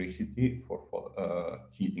to electricity, for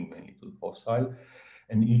heating mainly to the fossil.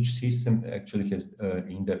 And each system actually has an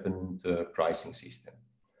independent pricing system.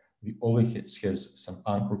 we always has some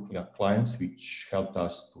anchor clients which helped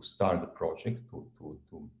us to start the project,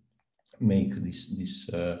 to make this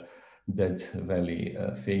dead valley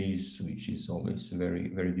phase, which is always very,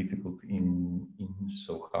 very difficult in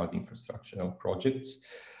so hard infrastructural projects.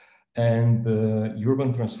 And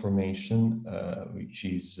urban transformation, which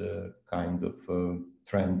is kind of a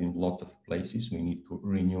trend in a lot of places. We need to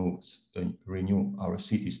renew our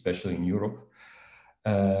city, especially in Europe.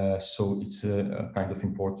 So it's a kind of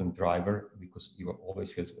important driver, because you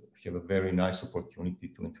always have a very nice opportunity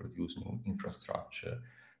to introduce new infrastructure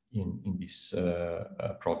in these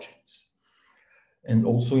projects. And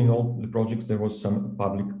also in all the projects, there was some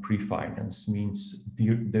public pre-finance, means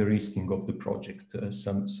de-risking of the project,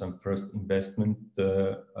 some first investment,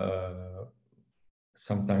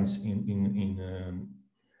 sometimes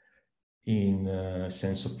in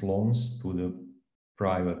sense of loans to the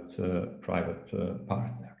private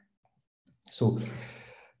partner. So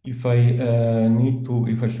if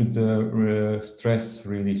I should stress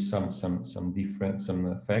really some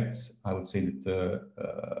facts, I would say that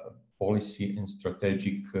policy and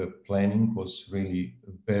strategic planning was really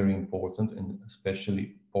very important, and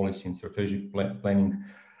especially policy and strategic planning,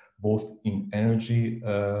 both in energy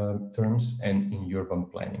terms and in urban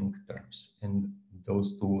planning terms. And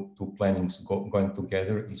those two plannings going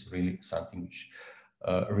together is really something which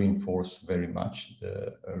reinforce very much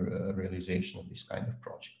the realization of this kind of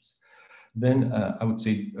projects. Then I would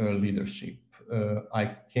say leadership. I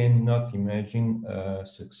cannot imagine a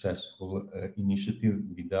successful initiative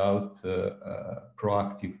without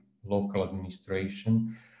proactive local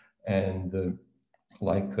administration and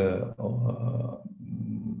like a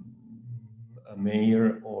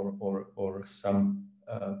mayor or some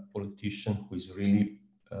politician who is really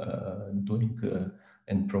doing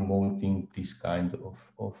and promoting this kind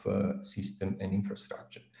of system and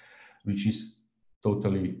infrastructure, which is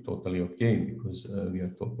totally okay, because we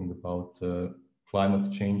are talking about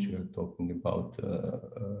climate change, we are talking about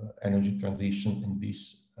energy transition, and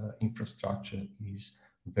this infrastructure is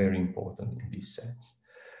very important in this sense.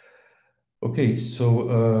 Okay, so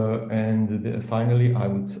finally, I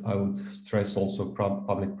would stress also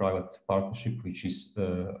public-private partnership, which is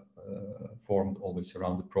formed always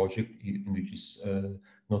around the project, in which is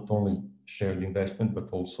not only shared investment, but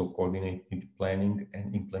also coordinated planning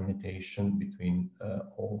and implementation between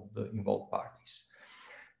all the involved parties.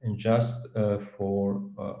 And just for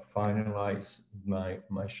finalize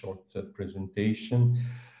my short presentation,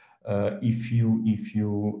 if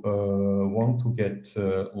you want to get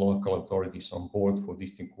local authorities on board for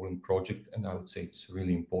district cooling project, and I would say it's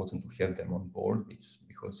really important to have them on board,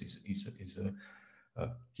 because it's a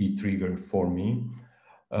key trigger for me.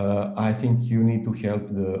 I think you need to help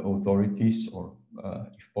the authorities, or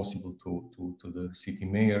if possible to the city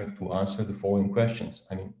mayor, to answer the following questions.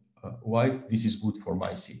 I mean, why this is good for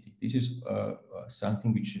my city? This is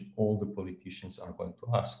something which all the politicians are going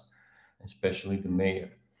to ask, especially the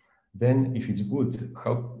mayor. Then, if it's good,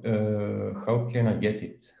 how can I get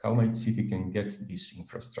it? How my city can get this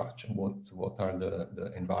infrastructure? What are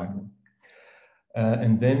the environment?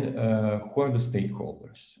 And then, who are the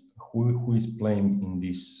stakeholders? Who is playing in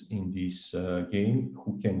this game?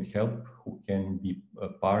 Who can help? Who can be a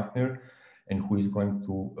partner? And who is going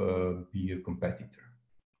to be a competitor?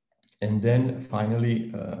 And then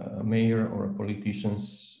finally, a mayor or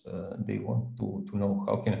politicians, they want to know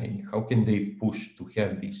how can they push to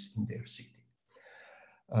have this in their city.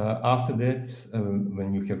 After that,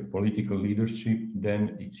 when you have political leadership,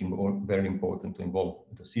 then it's very important to involve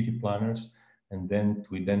the city planners, and then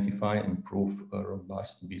to identify and prove a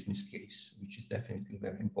robust business case, which is definitely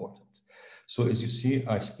very important. So as you see,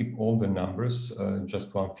 I skip all the numbers,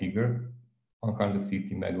 just one figure,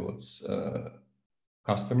 150 megawatts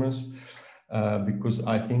customers, because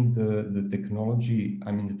I think the technology,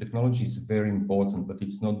 I mean, the technology is very important, but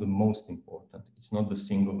it's not the most important. It's not the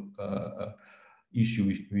single issue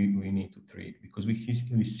we need to treat, because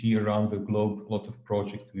we see around the globe a lot of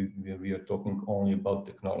projects where we are talking only about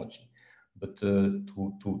technology. But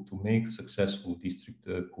to make a successful district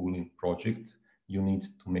cooling project, you need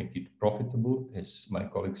to make it profitable, as my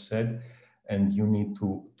colleague said, and you need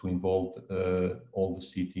to involve all the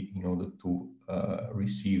city in order to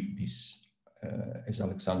receive this, as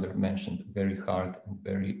Alexander mentioned, very hard and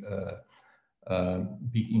very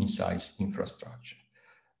big in size infrastructure.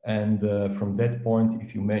 And from that point,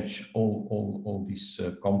 if you match all these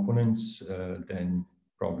components, then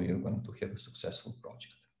probably you're going to have a successful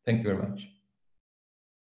project. Thank you very much.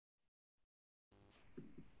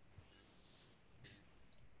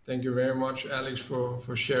 Thank you very much, Alex,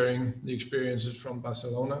 for sharing the experiences from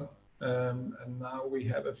Barcelona. And now we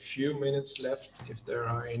have a few minutes left if there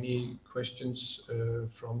are any questions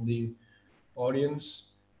from the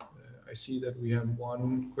audience. I see that we have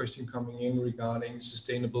one question coming in regarding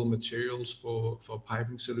sustainable materials for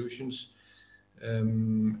piping solutions.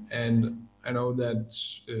 And I know that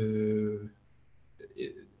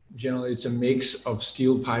generally it's a mix of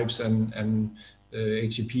steel pipes and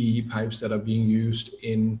HDPE pipes that are being used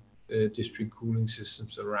in district cooling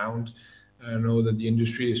systems around. I know that the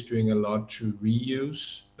industry is doing a lot to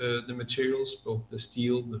reuse the materials, both the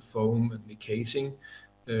steel, the foam, and the casing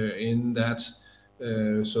in that.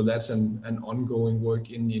 So that's an ongoing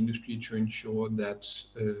work in the industry to ensure that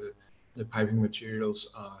the piping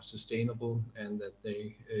materials are sustainable and that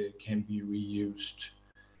they can be reused.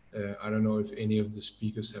 I don't know if any of the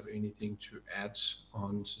speakers have anything to add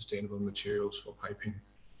on sustainable materials for piping.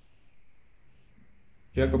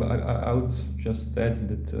 Jacob, I would just add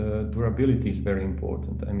that durability is very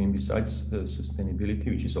important. I mean, besides sustainability,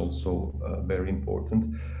 which is also very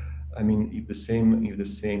important. I mean, if the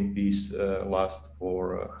same piece lasts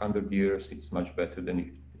for 100 years, it's much better than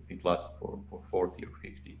if it lasts for 40 or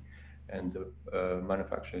 50. And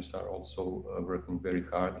manufacturers are also working very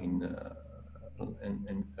hard in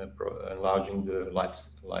enlarging the life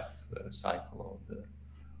cycle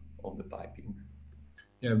of the piping.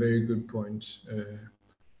 Yeah, very good point,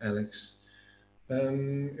 Alex.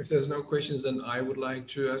 If there's no questions, then I would like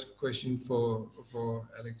to ask a question for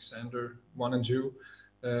Alexander 1 and 2.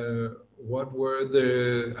 How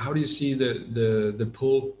do you see the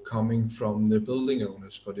pull coming from the building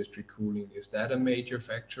owners for district cooling? Is that a major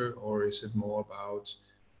factor, or is it more about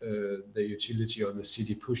the utility or the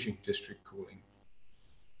city pushing district cooling?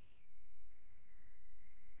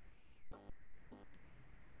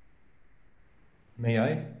 May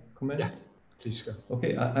I comment? Yeah, please go.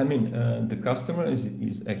 Okay, I mean the customer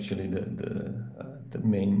is actually the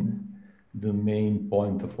main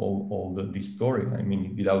point of all this story. I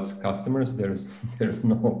mean, without customers, there's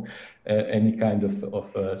no any kind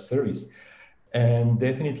of service, and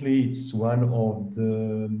definitely it's one of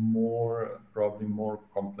the probably more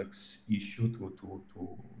complex issue to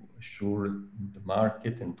assure the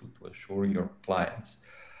market and to assure your clients.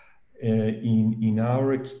 In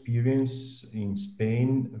our experience in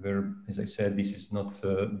Spain, where, as I said, this is not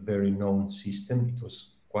a very known system, it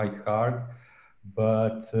was quite hard,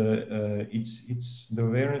 but the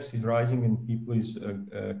awareness is rising and people is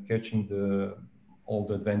catching all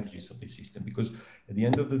the advantages of the system, because at the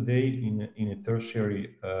end of the day, in a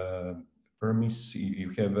tertiary premise, you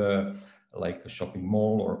have like a shopping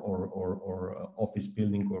mall or office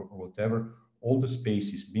building or whatever. All the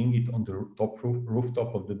spaces, being it on the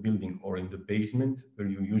rooftop of the building or in the basement, where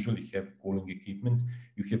you usually have cooling equipment,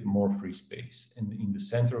 you have more free space. And in the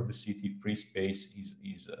center of the city, free space is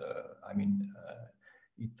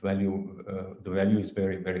the value is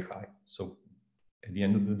very, very high. So at the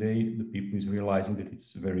end of the day, the people is realizing that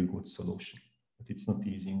it's a very good solution, but it's not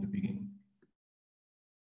easy in the beginning.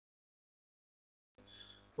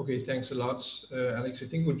 Okay, thanks a lot, Alex. I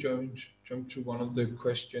think we'll jump to one of the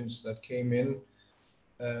questions that came in,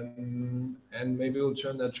 and maybe we'll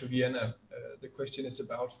turn that to Vienna. The question is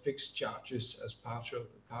about fixed charges as part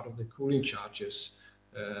of the cooling charges,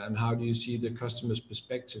 and how do you see the customer's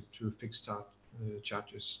perspective to fixed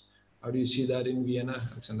charges? How do you see that in Vienna,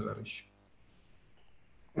 Alexander Varish?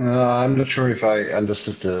 I'm not sure if I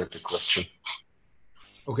understood the question.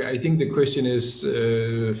 Okay, I think the question is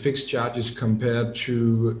fixed charges compared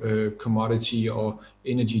to commodity or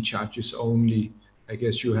energy charges only. I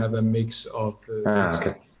guess you have a mix of fixed.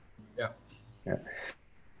 Okay. Yeah.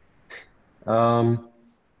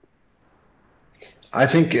 I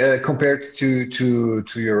think compared to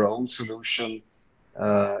your own solution,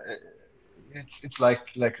 it's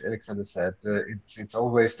like Alexander said, it's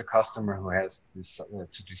always the customer who has to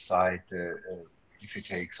decide if he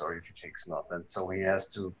takes or if he takes not, and so he has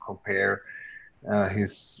to compare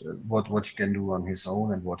what he can do on his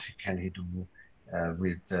own and what he do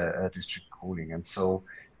with district cooling, and so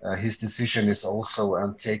his decision is also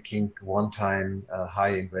on taking one-time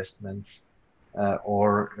high investments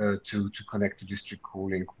or to connect to district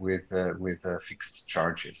cooling with fixed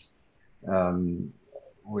charges,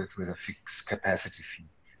 with a fixed capacity fee.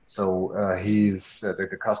 So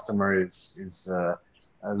the customer is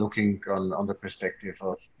looking on the perspective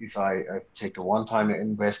of if I take a one-time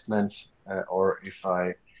investment or if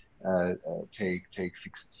I take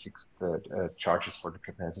fixed charges for the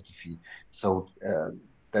capacity fee. So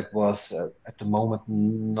that was at the moment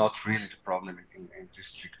not really the problem in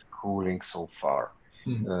district cooling so far.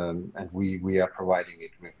 And we are providing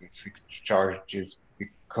it with fixed charges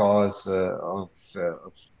because of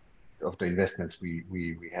the investments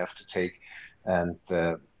we have to take. And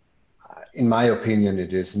in my opinion,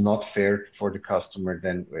 it is not fair for the customer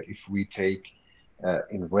then if we take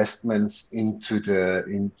investments into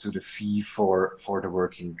the fee for the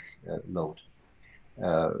working load,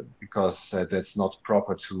 because that's not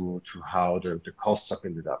proper to how the costs are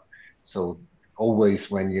built up. So always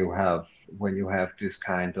when you have this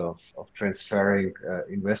kind of transferring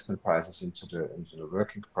investment prices into the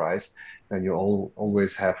working price, then you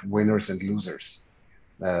always have winners and losers.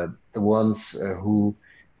 The ones who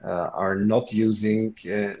are not using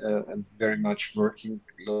very much working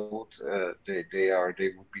load, they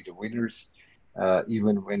would be the winners,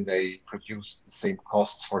 even when they produce the same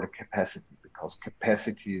costs for the capacity, because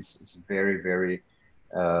capacity is very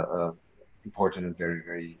important and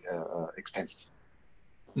very expensive.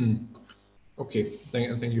 Okay,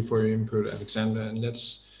 thank you for your input, Alexander. And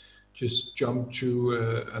let's just jump to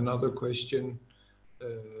another question.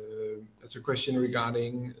 It's a question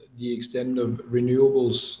regarding the extent of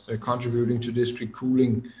renewables contributing to district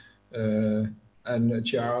cooling. And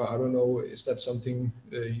Chiara, I don't know, is that something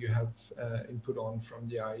you have input on from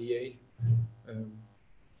the IEA?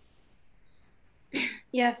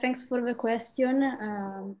 Yeah, thanks for the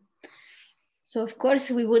question. So of course,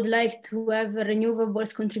 we would like to have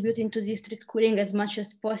renewables contributing to district cooling as much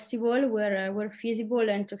as possible where feasible,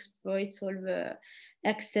 and to exploit all the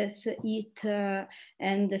excess heat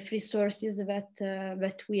and the free sources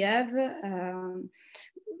that we have.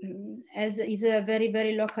 As is a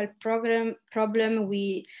very local problem,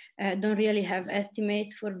 we don't really have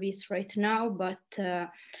estimates for this right now, but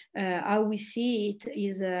how we see it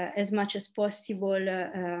is as much as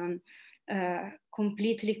possible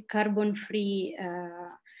completely carbon-free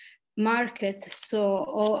market. So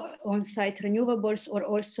on-site renewables, or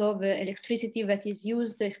also the electricity that is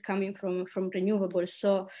used is coming from renewables.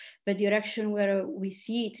 So the direction where we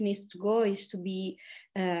see it needs to go is to be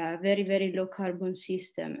a very low carbon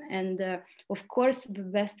system. And of course, the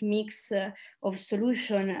best mix of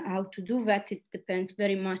solution, how to do that, it depends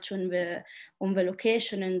very much on the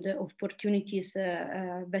location and the opportunities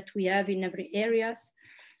that we have in every areas.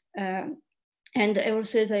 And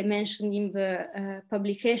also, as I mentioned in the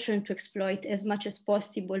publication, to exploit as much as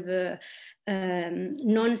possible the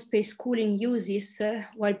non-space cooling uses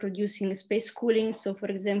while producing space cooling. So for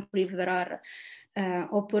example, if there are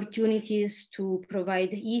opportunities to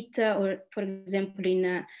provide heat, or for example,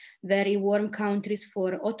 in very warm countries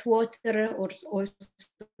for hot water, or also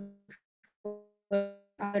for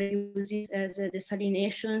other uses as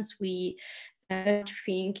desalinations, we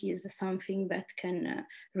think is something that can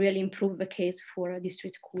really improve the case for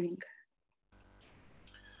district cooling.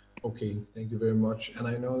 Okay, thank you very much. And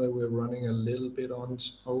I know that we're running a little bit on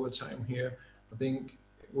overtime here. I think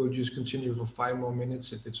we'll just continue for 5 more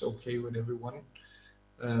minutes if it's okay with everyone.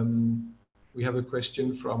 We have a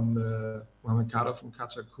question from Mohammed Carter from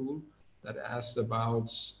Qatar Cool that asks about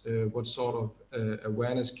what sort of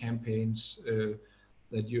awareness campaigns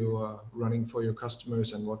that you are running for your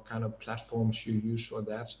customers, and what kind of platforms you use for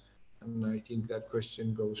that. And I think that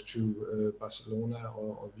question goes to Barcelona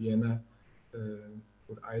or Vienna.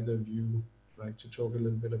 Would either of you like to talk a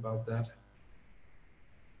little bit about that?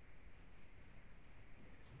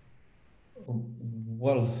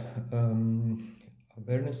 Well,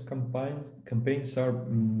 awareness campaigns are,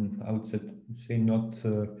 I would say not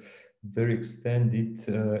very extended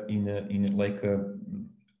in like a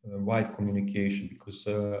wide communication, because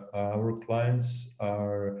our clients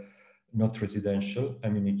are not residential. I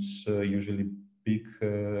mean, it's usually big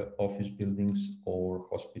office buildings or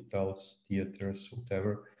hospitals, theaters,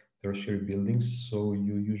 whatever, tertiary buildings. So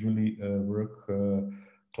you usually work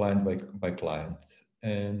client by client,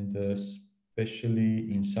 and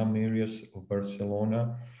especially in some areas of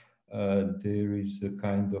Barcelona, there is a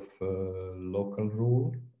kind of local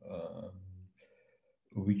rule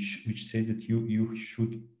which says that you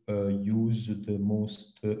should use the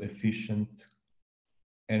most efficient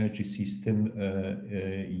energy system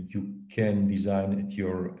you can design at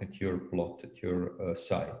your plot, at your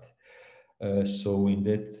site. So in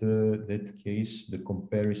that case, the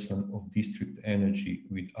comparison of district energy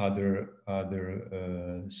with other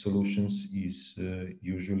solutions is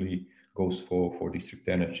usually goes for district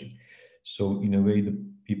energy. So in a way, the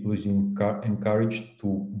people is encouraged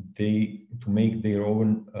to make their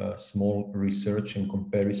own small research and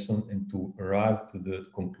comparison, and to arrive to the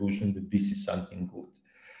conclusion that this is something good.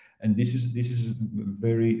 And this is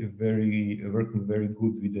very working very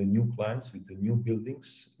good with the new clients, with the new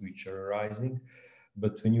buildings which are arising.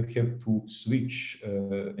 But when you have to switch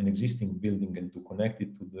an existing building and to connect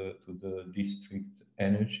it to the district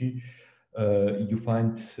energy, you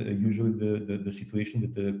find usually the situation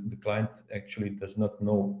that the client actually does not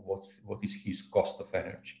know what is his cost of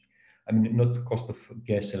energy. I mean, not cost of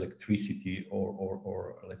gas, electricity,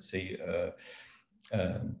 or let's say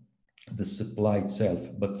the supply itself,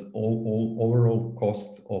 but all overall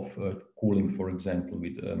cost of cooling, for example,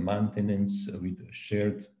 with maintenance, with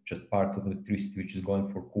shared just part of electricity which is going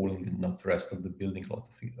for cooling and not the rest of the building, a lot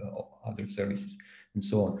of other services and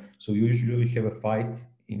so on. So you usually have a fight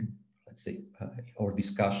in, let's say, or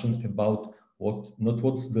discussion about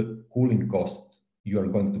what's the cooling cost you are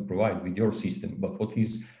going to provide with your system, but what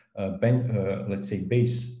is let's say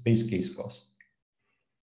base case cost.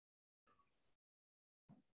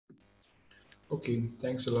 Okay,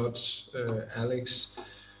 thanks a lot, Alex.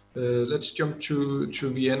 Let's jump to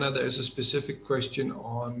Vienna. There's a specific question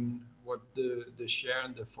on what the share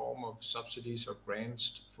in the form of subsidies or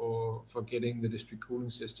grants for getting the district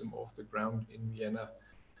cooling system off the ground in Vienna.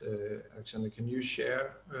 Alexander, can you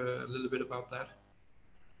share a little bit about that?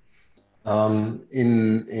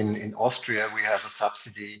 In Austria, we have a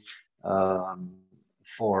subsidy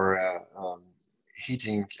for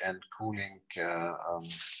heating and cooling,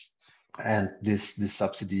 and this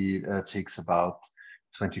subsidy takes about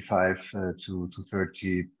 25 to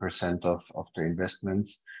 30% of the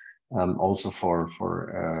investments, also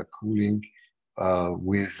for cooling,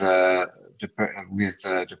 with the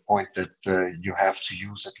point that you have to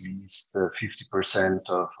use at least 50%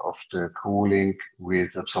 of the cooling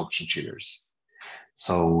with absorption chillers.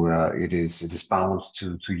 So it is bound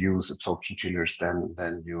to use absorption chillers,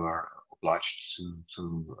 then you are obliged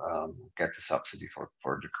to get the subsidy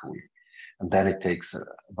for the cooling. And then it takes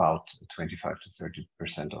about 25 to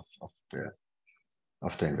 30%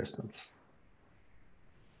 of the investments.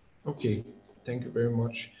 Okay, thank you very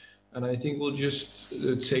much. And I think we'll just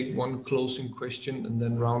take one closing question and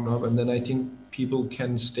then round up. And then I think people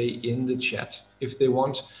can stay in the chat if they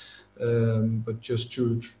want, but just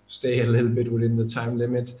to stay a little bit within the time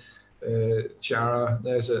limit. Chiara,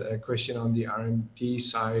 there's a question on the R&D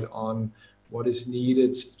side on what is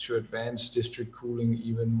needed to advance district cooling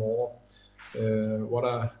even more. What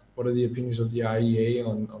are the opinions of the IEA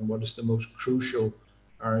on what is the most crucial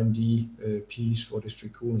R&D piece for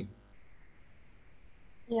district cooling?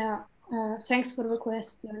 Yeah, thanks for the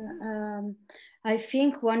question. I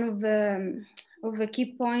think one of the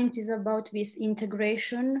key points is about this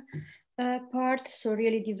integration part. So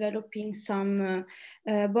really developing some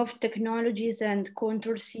both technologies and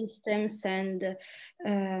control systems and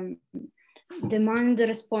demand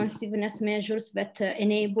responsiveness measures that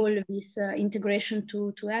enable this integration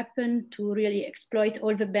to happen, to really exploit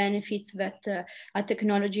all the benefits that a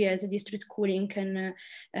technology as a district cooling can,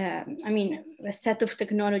 I mean, a set of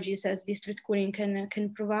technologies as district cooling can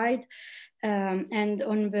provide. And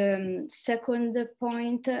on the second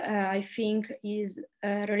point, I think is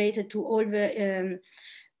related to all the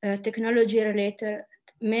technology-related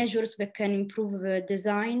measures that can improve the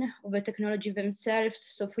design of the technology themselves.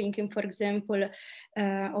 So thinking, for example,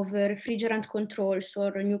 of refrigerant controls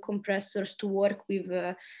or new compressors to work with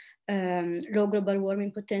low global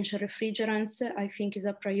warming potential refrigerants, I think is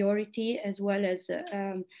a priority, as well as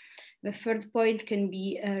the third point can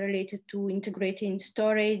be related to integrating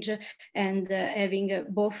storage and having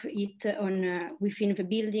both it on within the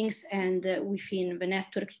buildings and within the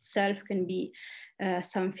network itself can be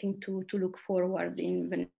something to look forward in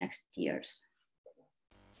the next years.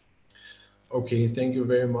 Okay, thank you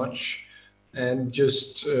very much. And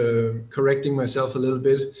just correcting myself a little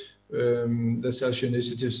bit, the Celsius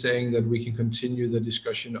Initiative saying that we can continue the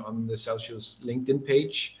discussion on the Celsius LinkedIn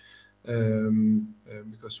page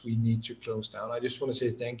because we need to close down. I just want to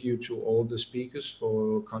say thank you to all the speakers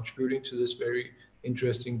for contributing to this very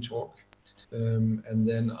interesting talk. And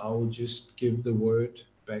then I'll just give the word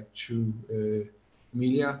back to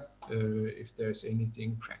Emilia, if there's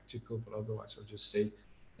anything practical, but otherwise I'll just say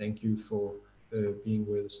thank you for being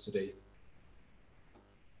with us today.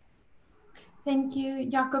 Thank you,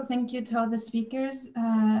 Jakob. Thank you to all the speakers.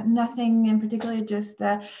 Nothing in particular, just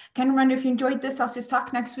kind of reminder, if you enjoyed this Celsius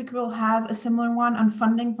talk, next week we'll have a similar one on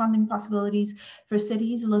funding possibilities for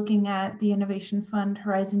cities, looking at the Innovation Fund,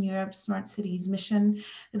 Horizon Europe, Smart Cities Mission,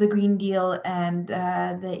 the Green Deal, and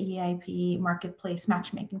the EIP Marketplace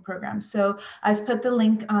Matchmaking Program. So I've put the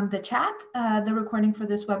link on the chat. The recording for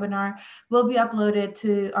this webinar will be uploaded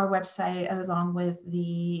to our website along with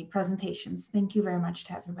the presentations. Thank you very much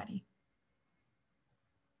to everybody.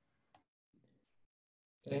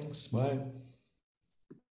 Thanks, bye.